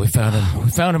 Yeah, we found him.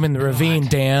 We found him in the ravine,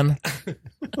 Dan.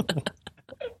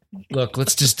 Look,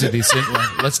 let's just do these.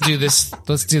 Let's do this.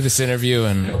 Let's do this interview,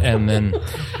 and then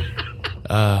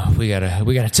we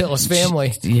gotta tell his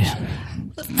family. Yeah.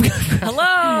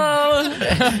 Hello.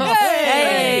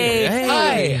 Hey.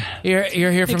 Hi.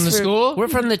 You're here from the school? We're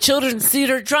from the Children's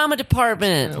Theater Drama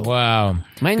Department. Wow.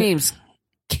 My name's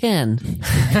Ken.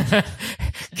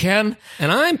 Ken?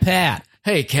 And I'm Pat.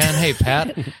 Hey, Ken. Hey,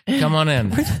 Pat. Come on in.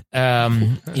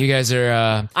 You guys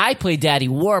are... I play Daddy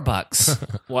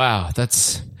Warbucks. Wow,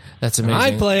 that's amazing.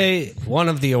 I play one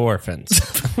of the orphans.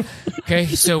 Okay,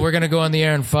 so we're going to go on the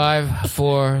air in 5,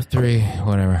 4, 3,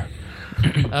 whatever.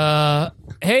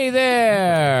 Hey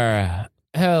there.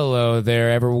 Hello there,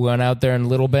 everyone out there in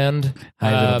Little Bend.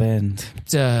 Hi, Little Bend.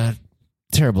 It's a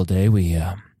terrible day. We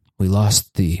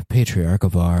lost the patriarch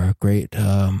of our great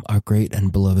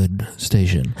and beloved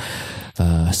station.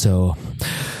 So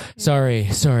sorry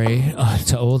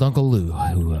to old Uncle Lou,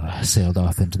 who sailed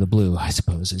off into the blue, I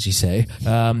suppose, as you say.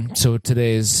 So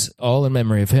today's all in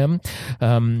memory of him.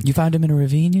 You found him in a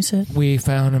ravine, you said? We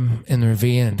found him in the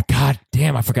ravine, and god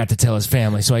damn, I forgot to tell his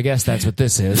family. So I guess that's what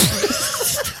this is.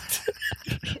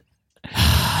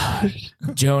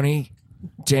 Joni,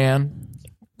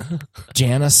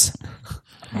 Janice.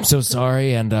 I'm so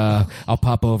sorry, and I'll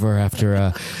pop over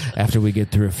after we get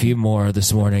through a few more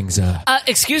this morning's.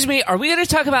 Excuse me, are we going to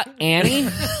talk about Annie?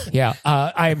 Yeah,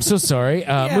 I am so sorry.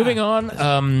 Moving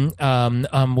on.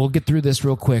 We'll get through this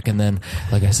real quick, and then,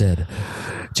 like I said,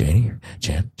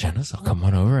 Janice, I'll come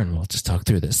on over and we'll just talk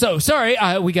through this. So sorry,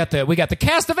 we got the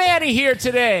cast of Annie here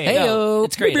today. Hey-o.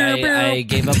 It's great. I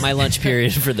gave up my lunch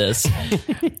period for this.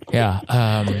 Yeah,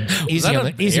 easy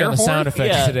on the sound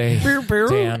effects today,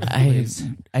 Dan.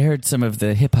 I heard some of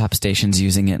the hip hop stations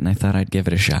using it, and I thought I'd give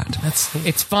it a shot.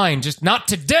 It's fine, just not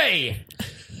today.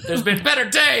 There's been better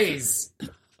days.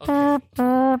 Okay.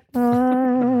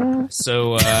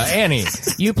 So, Annie,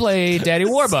 you play Daddy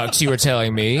Warbucks, you were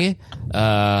telling me.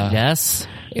 Yes.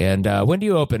 And when do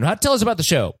you open? Tell us about the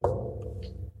show.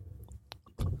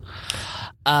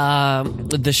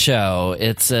 The show.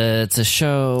 It's a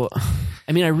show.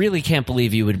 I mean, I really can't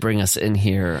believe you would bring us in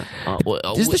here.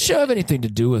 Does the show have anything to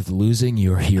do with losing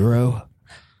your hero?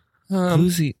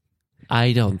 Losing?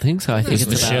 I don't think so. I think Does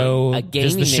it's the about show gaining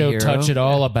does the show a hero. touch at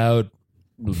all about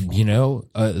the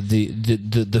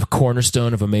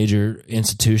cornerstone of a major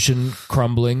institution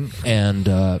crumbling and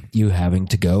you having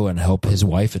to go and help his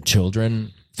wife and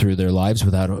children through their lives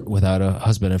without a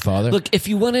husband and father. Look, if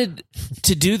you wanted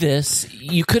to do this,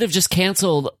 you could have just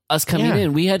canceled us coming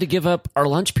in. We had to give up our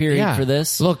lunch period for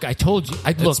this. Look, I told you.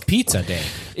 It's pizza day.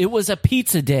 It was a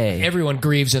pizza day. Everyone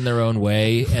grieves in their own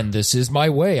way, and this is my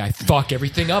way. I fuck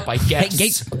everything up, I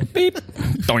guess. Beep.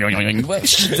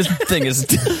 This thing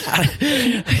is.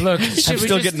 Look, I'm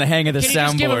still getting the hang of the Can you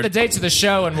just give them soundboard. the dates of the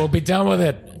show, and we'll be done with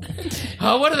it?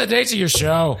 Oh, what are the dates of your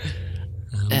show?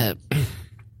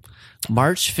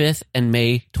 March 5th and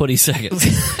May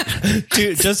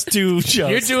 22nd. Just 2 shows.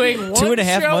 You're doing one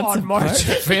 2.5 show months on March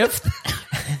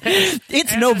 5th.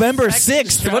 It's November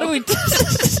 6th. What are we?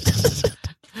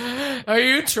 Are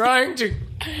you trying to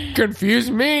confuse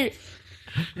me?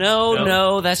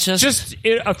 No, that's Just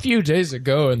a few days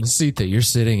ago in the seat that you're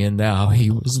sitting in now, he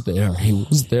was there. He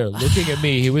was there looking at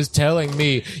me. He was telling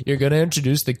me, you're going to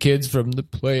introduce the kids from the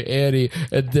play Annie,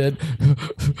 and then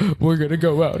we're going to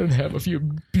go out and have a few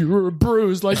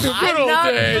brews like the good I'm old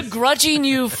not days. begrudging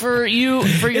you for your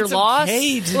loss.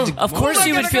 Of course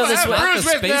you would feel this way.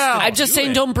 I'm just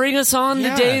saying, don't bring us on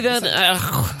the day that.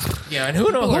 Yeah, and who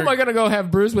am I going to go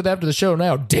have brews with after the show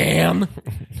now? Dan.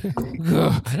 I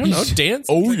don't know. Dance?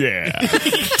 Oh, yeah.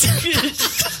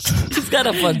 He's got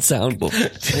a fun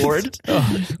soundboard.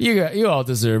 You all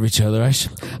deserve each other. I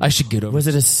should get over. Was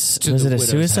it a widow's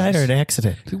suicide house. or an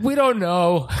accident? We don't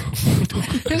know.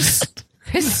 His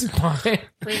spine.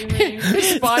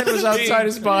 His spine was outside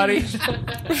his body.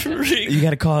 You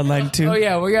got to call on line 2. Oh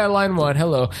yeah, we got line 1.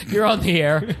 Hello, you're on the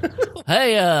air.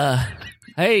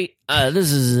 Hey,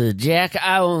 this is Jack.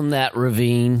 I own that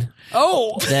ravine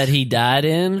Oh that he died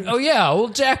in. yeah, well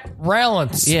Jack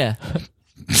Rallance. Yeah.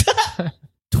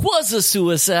 'Twas a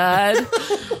suicide.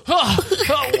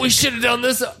 We should have done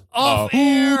this off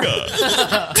air.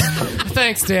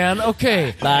 Thanks, Dan.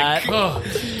 Okay. But Well,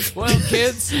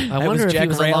 kids, I wonder if he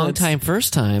was a long time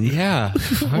first time. Yeah.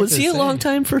 Was he a long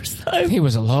time first time? he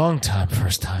was a long time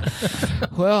first time.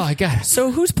 Well, I got it.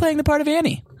 So who's playing the part of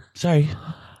Annie? Sorry.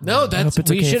 No, that's it's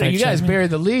we okay if should. I You guys chime in. buried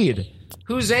the lead.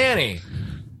 Who's Annie?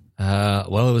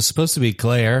 Well, it was supposed to be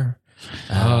Claire,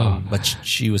 but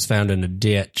she was found in a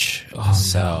ditch.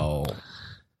 So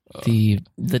The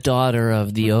daughter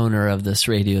of the owner of this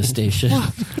radio station.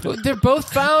 They're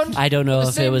both found. I don't know The if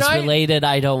it same was night? related.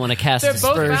 I don't want to cast They're both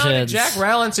found in aspersions. Jack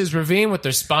Rallance's ravine with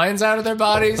their spines out of their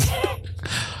bodies.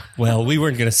 well, we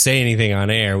weren't going to say anything on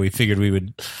air. We figured we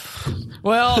would.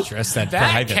 Well, Address that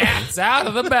that privately. cat's out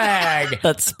of the bag.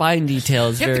 That spine detail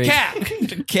is Hit very. the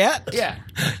cat. Cat? Yeah.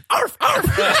 Arf, arf.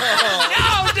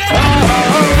 No,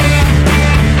 Dan!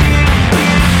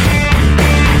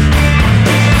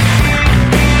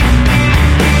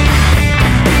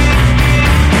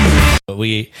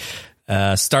 We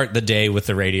start the day with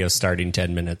the radio starting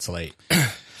 10 minutes late.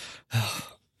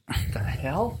 The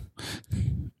hell?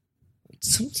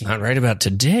 Something's not right about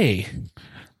today.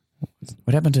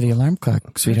 What happened to the alarm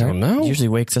clock, sweetheart? don't know. It usually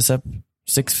wakes us up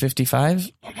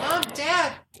 6:55. Mom,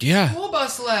 Dad, Yeah. school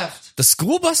bus left. The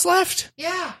school bus left?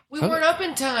 Yeah, we weren't up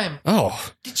in time.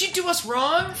 Oh. Did you do us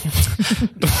wrong?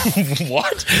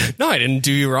 What? No, I didn't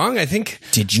do you wrong. I think.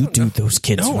 Did you do those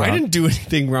kids No, wrong? I didn't do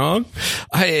anything wrong.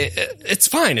 It's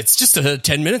fine. It's just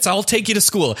 10 minutes. I'll take you to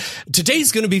school.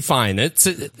 Today's going to be fine. It's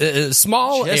a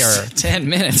small error. Just 10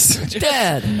 minutes.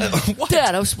 Dad,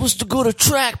 Dad, I was supposed to go to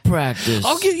track practice.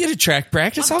 I'll get you to track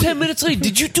practice. 10 minutes late.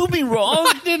 Did you do me wrong?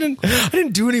 I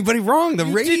didn't do anybody wrong. The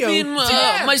radio. Did me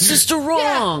and my sister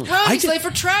wrong. Ronnie's did- late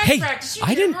for track Hey, practice. You I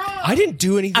did didn't. wrong. I didn't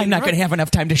do anything. I'm not wrong. going to have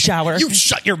enough time to shower. You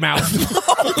shut your mouth.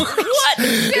 What?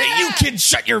 You kids,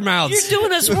 shut your mouths. You're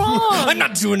doing us wrong. I'm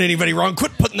not doing anybody wrong.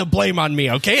 Quit putting the blame on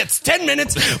me, okay? It's 10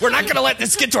 minutes. We're not going to let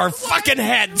this get to our fucking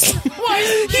heads.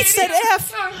 He said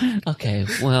F. Okay,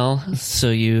 well, so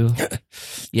you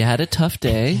had a tough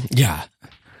day. Yeah.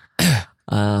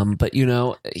 But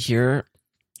here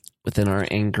within our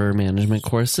anger management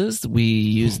courses, we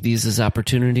use these as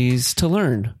opportunities to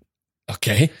learn.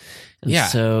 Okay. And Yeah.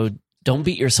 So don't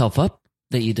beat yourself up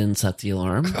that you didn't set the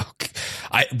alarm. Okay.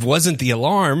 It wasn't the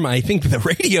alarm. I think the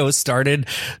radio started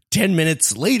 10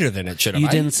 minutes later than it should have. You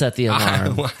didn't set the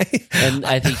alarm. And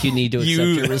I think you need to accept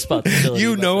your responsibility.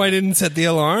 You about know that. I didn't set the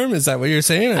alarm? Is that what you're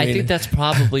saying? I think that's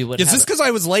probably what Is this happened. because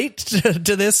I was late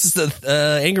to this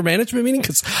anger management meeting?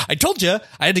 Because I told you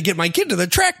I had to get my kid to the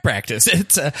track practice.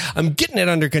 I'm getting it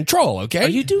under control, okay? Are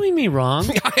you doing me wrong?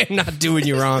 I am not doing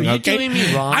you wrong, Are you okay? doing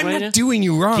me wrong I'm right not now? doing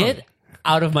you wrong. Get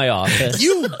out of my office.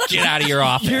 You get out of your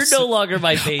office. You're no longer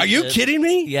my patient. Are you kidding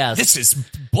me? Yes. This is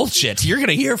bullshit. You're going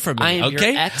to hear from me, I am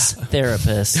okay? your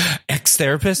ex-therapist.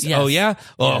 Ex-therapist? Yes. Oh, yeah?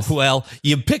 Oh, Yes. well,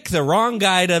 you picked the wrong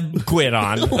guy to quit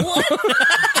on.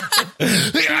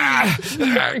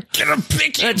 Get a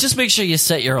picky. Just make sure you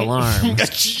set your alarm.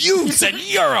 You said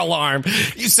your alarm.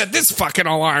 You said this fucking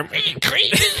alarm.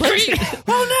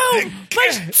 Oh no! My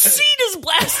seat is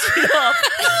blasting up.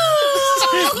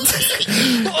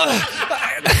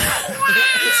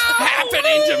 What's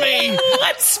happening to me?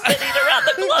 I'm spinning around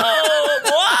the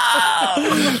globe.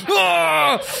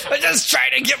 Wow! I'm just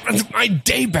trying to get my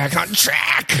day back on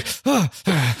track.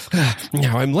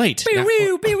 Now I'm late. Now-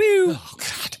 Oh,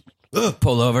 God.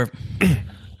 Pull over.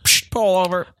 Pull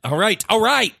over. All right.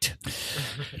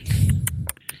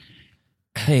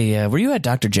 Hey, were you at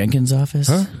Dr. Jenkins' office?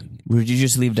 Huh? Did you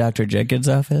just leave Dr. Jenkins'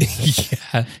 office?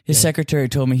 Yeah. His secretary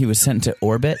told me he was sent to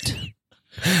orbit.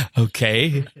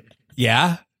 Okay.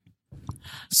 Yeah.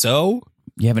 So?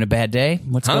 You having a bad day?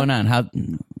 What's going on? How?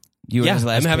 You were Yeah, his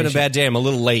last I'm having patient? a bad day. I'm a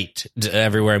little late to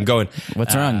everywhere I'm going.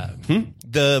 What's wrong?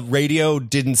 The radio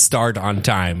didn't start on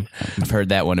time. I've heard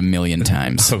that one a million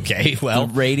times. Okay, The well.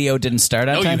 radio didn't start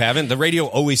on No, time? you haven't. The radio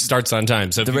always starts on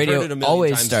time. So if The you've radio heard it a million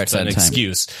always times, starts it's on an time.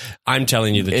 excuse. I'm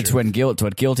telling you the It's truth.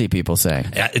 what guilty people say.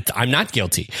 I'm not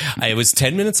guilty. I was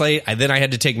 10 minutes late. Then I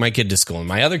had to take my kid to school. And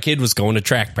my other kid was going to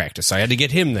track practice. So I had to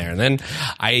get him there. And then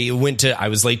I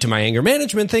was late to my anger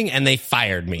management thing and they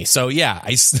fired me. So yeah,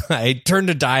 I turned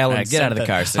a dial. All and right, get out of the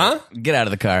car, sir. Huh? Get out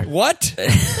of the car. What?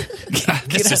 God,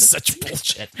 this is such bullshit.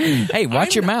 Hey,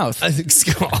 watch your mouth. I think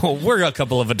we're a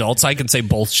couple of adults. I can say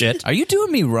bullshit. Are you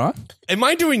doing me wrong? Am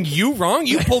I doing you wrong?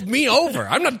 You pulled me over.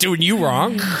 I'm not doing you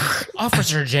wrong.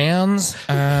 Officer Jans,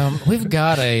 we've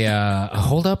got a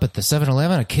holdup at the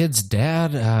 7-Eleven. A kid's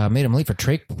dad made him late for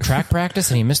track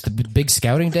practice, and he missed the big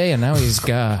scouting day, and now he's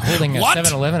holding a What?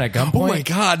 7-Eleven at gunpoint. Oh my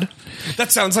God,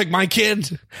 that sounds like my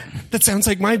kid. That sounds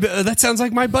like my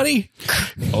buddy.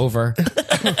 Over.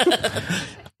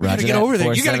 You gotta get over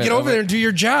there. You gotta get over there and do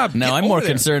your job. No, Get I'm more over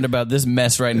there. concerned about this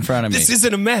mess right in front of me. This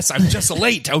isn't a mess. I'm just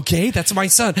late. Okay, that's my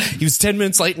son. He was 10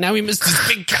 minutes late. Now he missed his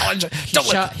big college.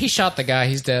 He shot the guy.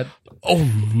 He's dead. Oh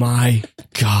my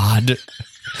God.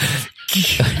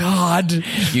 God.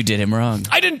 You did him wrong.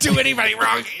 I didn't do anybody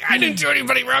wrong.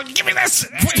 Give me this.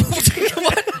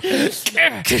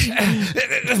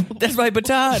 That's my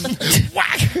baton.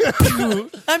 Whack.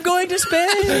 I'm going to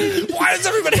space. Why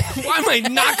am I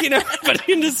knocking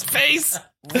everybody into space?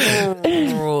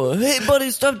 Hey,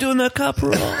 buddy, stop doing that cop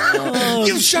wrong.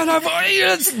 You shut up.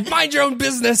 Just mind your own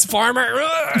business, farmer.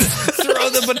 Throw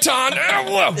the baton.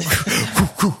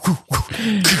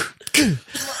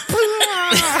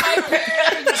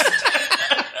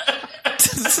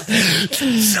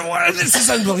 This is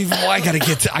unbelievable. I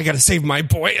gotta save my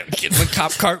boy and get in the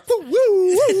cop car. Woo,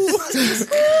 woo,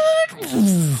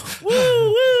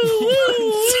 woo.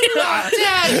 Dad,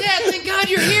 thank God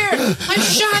you're here. I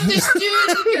shot this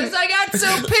dude because I got so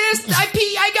pissed. I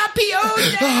got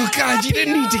PO'd. Dad. Oh God, you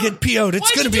didn't need to get PO'd.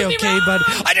 It's Why'd gonna you be do me okay, wrong? bud.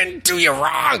 I didn't do you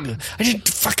wrong. I didn't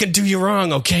fucking do you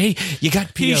wrong, okay? You got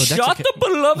PO'd. He That's shot okay. the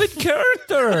beloved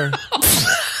character.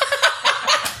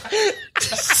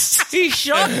 He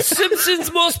shot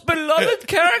Simpson's most beloved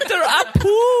character,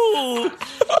 Apu.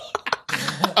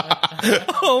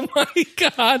 Oh my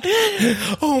God.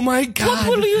 Oh my God.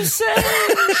 What will you say?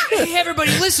 Hey, everybody,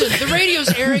 listen. The radio's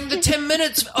airing the 10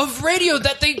 minutes of radio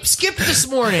that they skipped this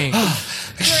morning. They're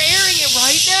airing it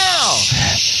right now.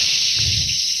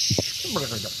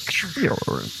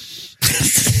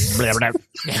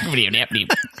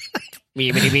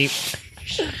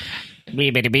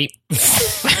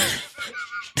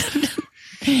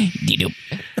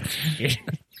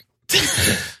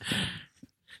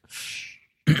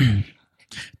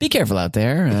 Be careful out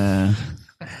there.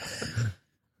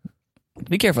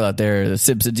 Be careful out there, the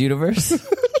Simpsons universe.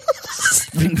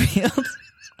 Springfield.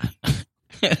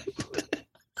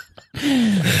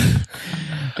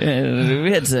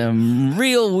 We had some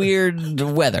real weird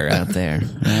weather out there.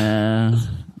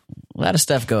 A lot of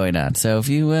stuff going on. So if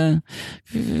you,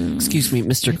 Excuse me,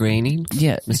 Mr. Groening?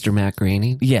 yeah, Mr. Matt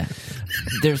Groening? yeah.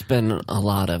 There's been a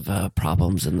lot of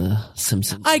problems in the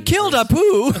Simpsons. I killed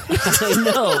Apu.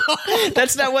 No,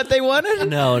 That's not what they wanted.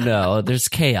 no. There's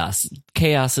chaos.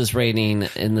 Chaos is reigning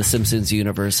in the Simpsons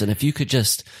universe, and if you could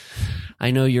just,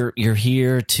 I know you're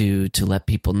here to let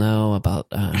people know about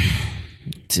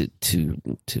to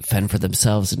fend for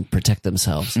themselves and protect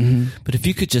themselves. But if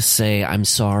you could just say, "I'm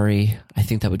sorry," I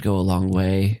think that would go a long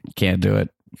way. Can't do it.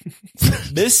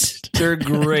 Mr.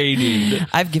 Grady.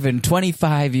 I've given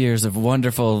 25 years of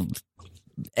wonderful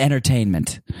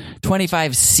entertainment.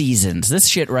 25 seasons. This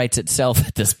shit writes itself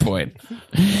at this point.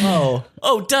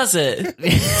 Oh, does it?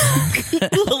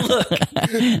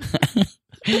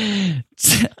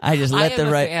 I just let I the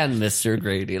am right. a fan, Mr.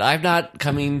 Grady. I'm not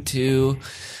coming to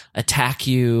attack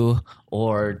you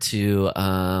or to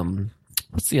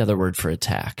what's the other word for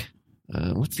attack?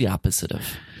 What's the opposite of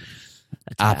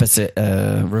attack? Opposite,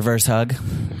 reverse hug.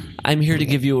 I'm here to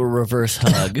give you a reverse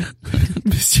hug,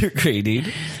 Mr.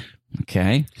 Grady.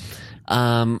 Okay.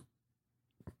 I'm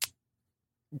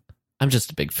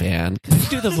just a big fan. Can you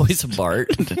do the voice of Bart?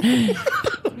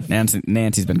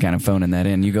 Nancy's been kind of phoning that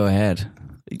in. You go ahead.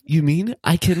 You mean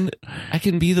I can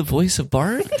be the voice of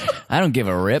Bart? I don't give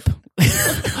a rip.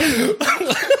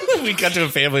 We got to a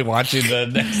family watching the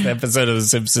next episode of The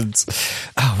Simpsons.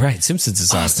 Oh, right. Simpsons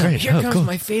is on. Awesome. Great. Here Oh, comes cool.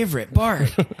 my favorite, Bart.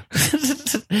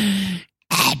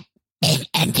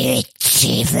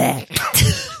 Underachiever.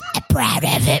 I'm proud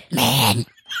of it, man.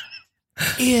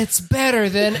 It's better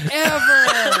than ever.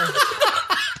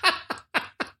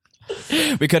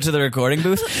 We cut to the recording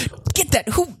booth. Get that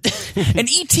hoop. An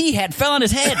ET hat fell on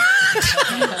his head.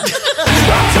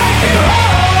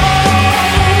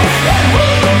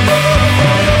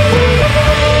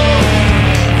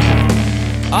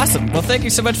 Awesome. Well, thank you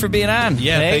so much for being on.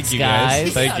 Yeah, Thanks, thank you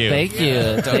guys. Thank you. Thank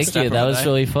you. Thank stop you. That over was there.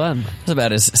 really fun. It's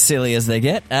about as silly as they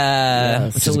get. Which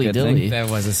is a silly good dilly. thing. That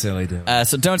was a silly deal.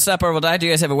 So Don't Stop or We'll Die. Do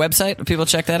you guys have a website? Will people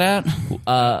check that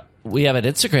out? We have an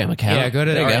Instagram account. Yeah, go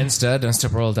to There our you go. Insta, Don't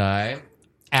Stop or We'll Die.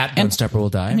 At Don't Stop or We'll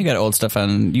Die. And you got old stuff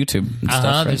on YouTube and stuff,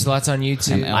 right? There's lots on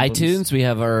YouTube. And albums. iTunes. We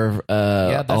have our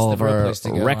that's all the of real our place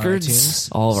to go, records, iTunes,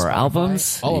 all of our Spotify,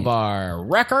 albums, all of our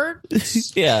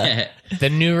records. yeah. The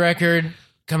new record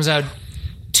comes out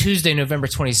Tuesday, November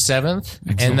 27th,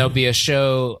 and there'll be a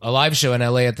live show in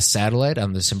LA at the Satellite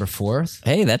on December 4th.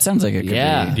 Hey, that sounds like it could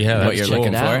Yeah. be Yeah, what that's you're cool.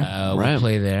 looking Check it for. out. We'll Right.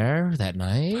 play there that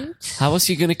night. How else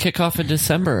are you going to kick off in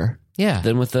December? Yeah.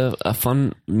 Then with a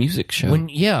fun music show. What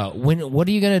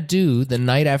are you gonna do the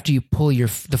night after you pull the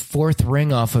fourth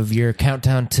ring off of your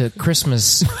countdown to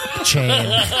Christmas chain?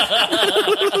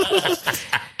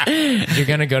 You're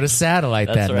gonna go to Satellite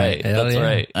That's that right. night. Hell That's yeah.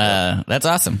 right. That's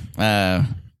awesome. Yeah,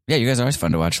 you guys are always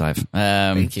fun to watch live.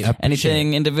 Thank you.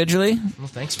 Anything individually? Well,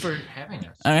 thanks for having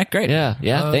us. All right, great. Yeah.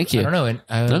 Thank you. I don't know.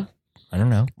 No? I don't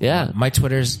know. Yeah. My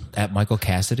Twitter's at Michael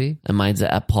Cassady. And mine's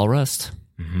at Paul Rust.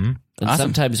 Mm-hmm. And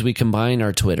Awesome. sometimes we combine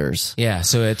our Twitters. Yeah,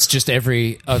 so it's just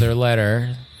every other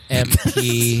letter.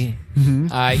 MP.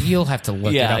 You'll have to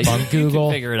look it up on you Google.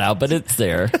 can figure it out, but it's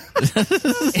there.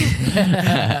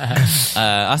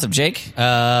 Awesome, Jake. You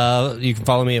can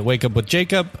follow me at Wake Up with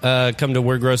Jacob. Come to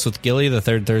Word Gross with Gilly the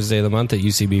third Thursday of the month at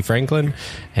UCB Franklin.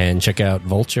 And check out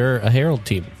Vulture, a Herald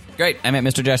team. Great. I'm at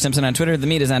Mr. Josh Simpson on Twitter. The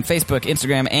Meet is on Facebook,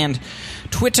 Instagram, and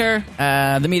Twitter.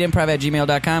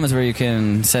 TheMeetImprov@gmail.com is where you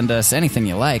can send us anything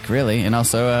you like, really, and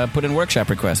also put in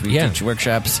workshop requests. We teach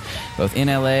workshops both in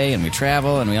LA, and we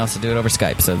travel, and we also do it over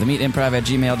Skype. So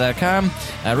TheMeetImprov@gmail.com.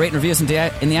 Rate and review us in the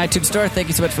iTunes store. Thank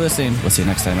you so much for listening. We'll see you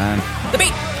next time on The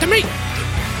Meet. To me!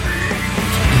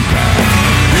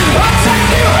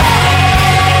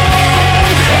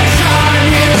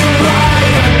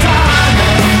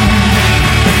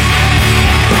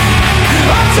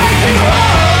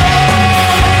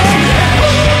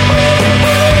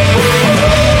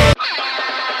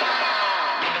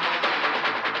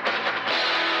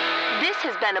 This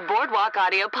has been a Boardwalk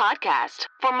Audio podcast.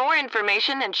 For more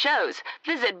information and shows,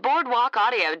 visit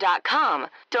boardwalkaudio.com.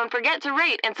 Don't forget to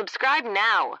rate and subscribe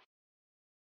now.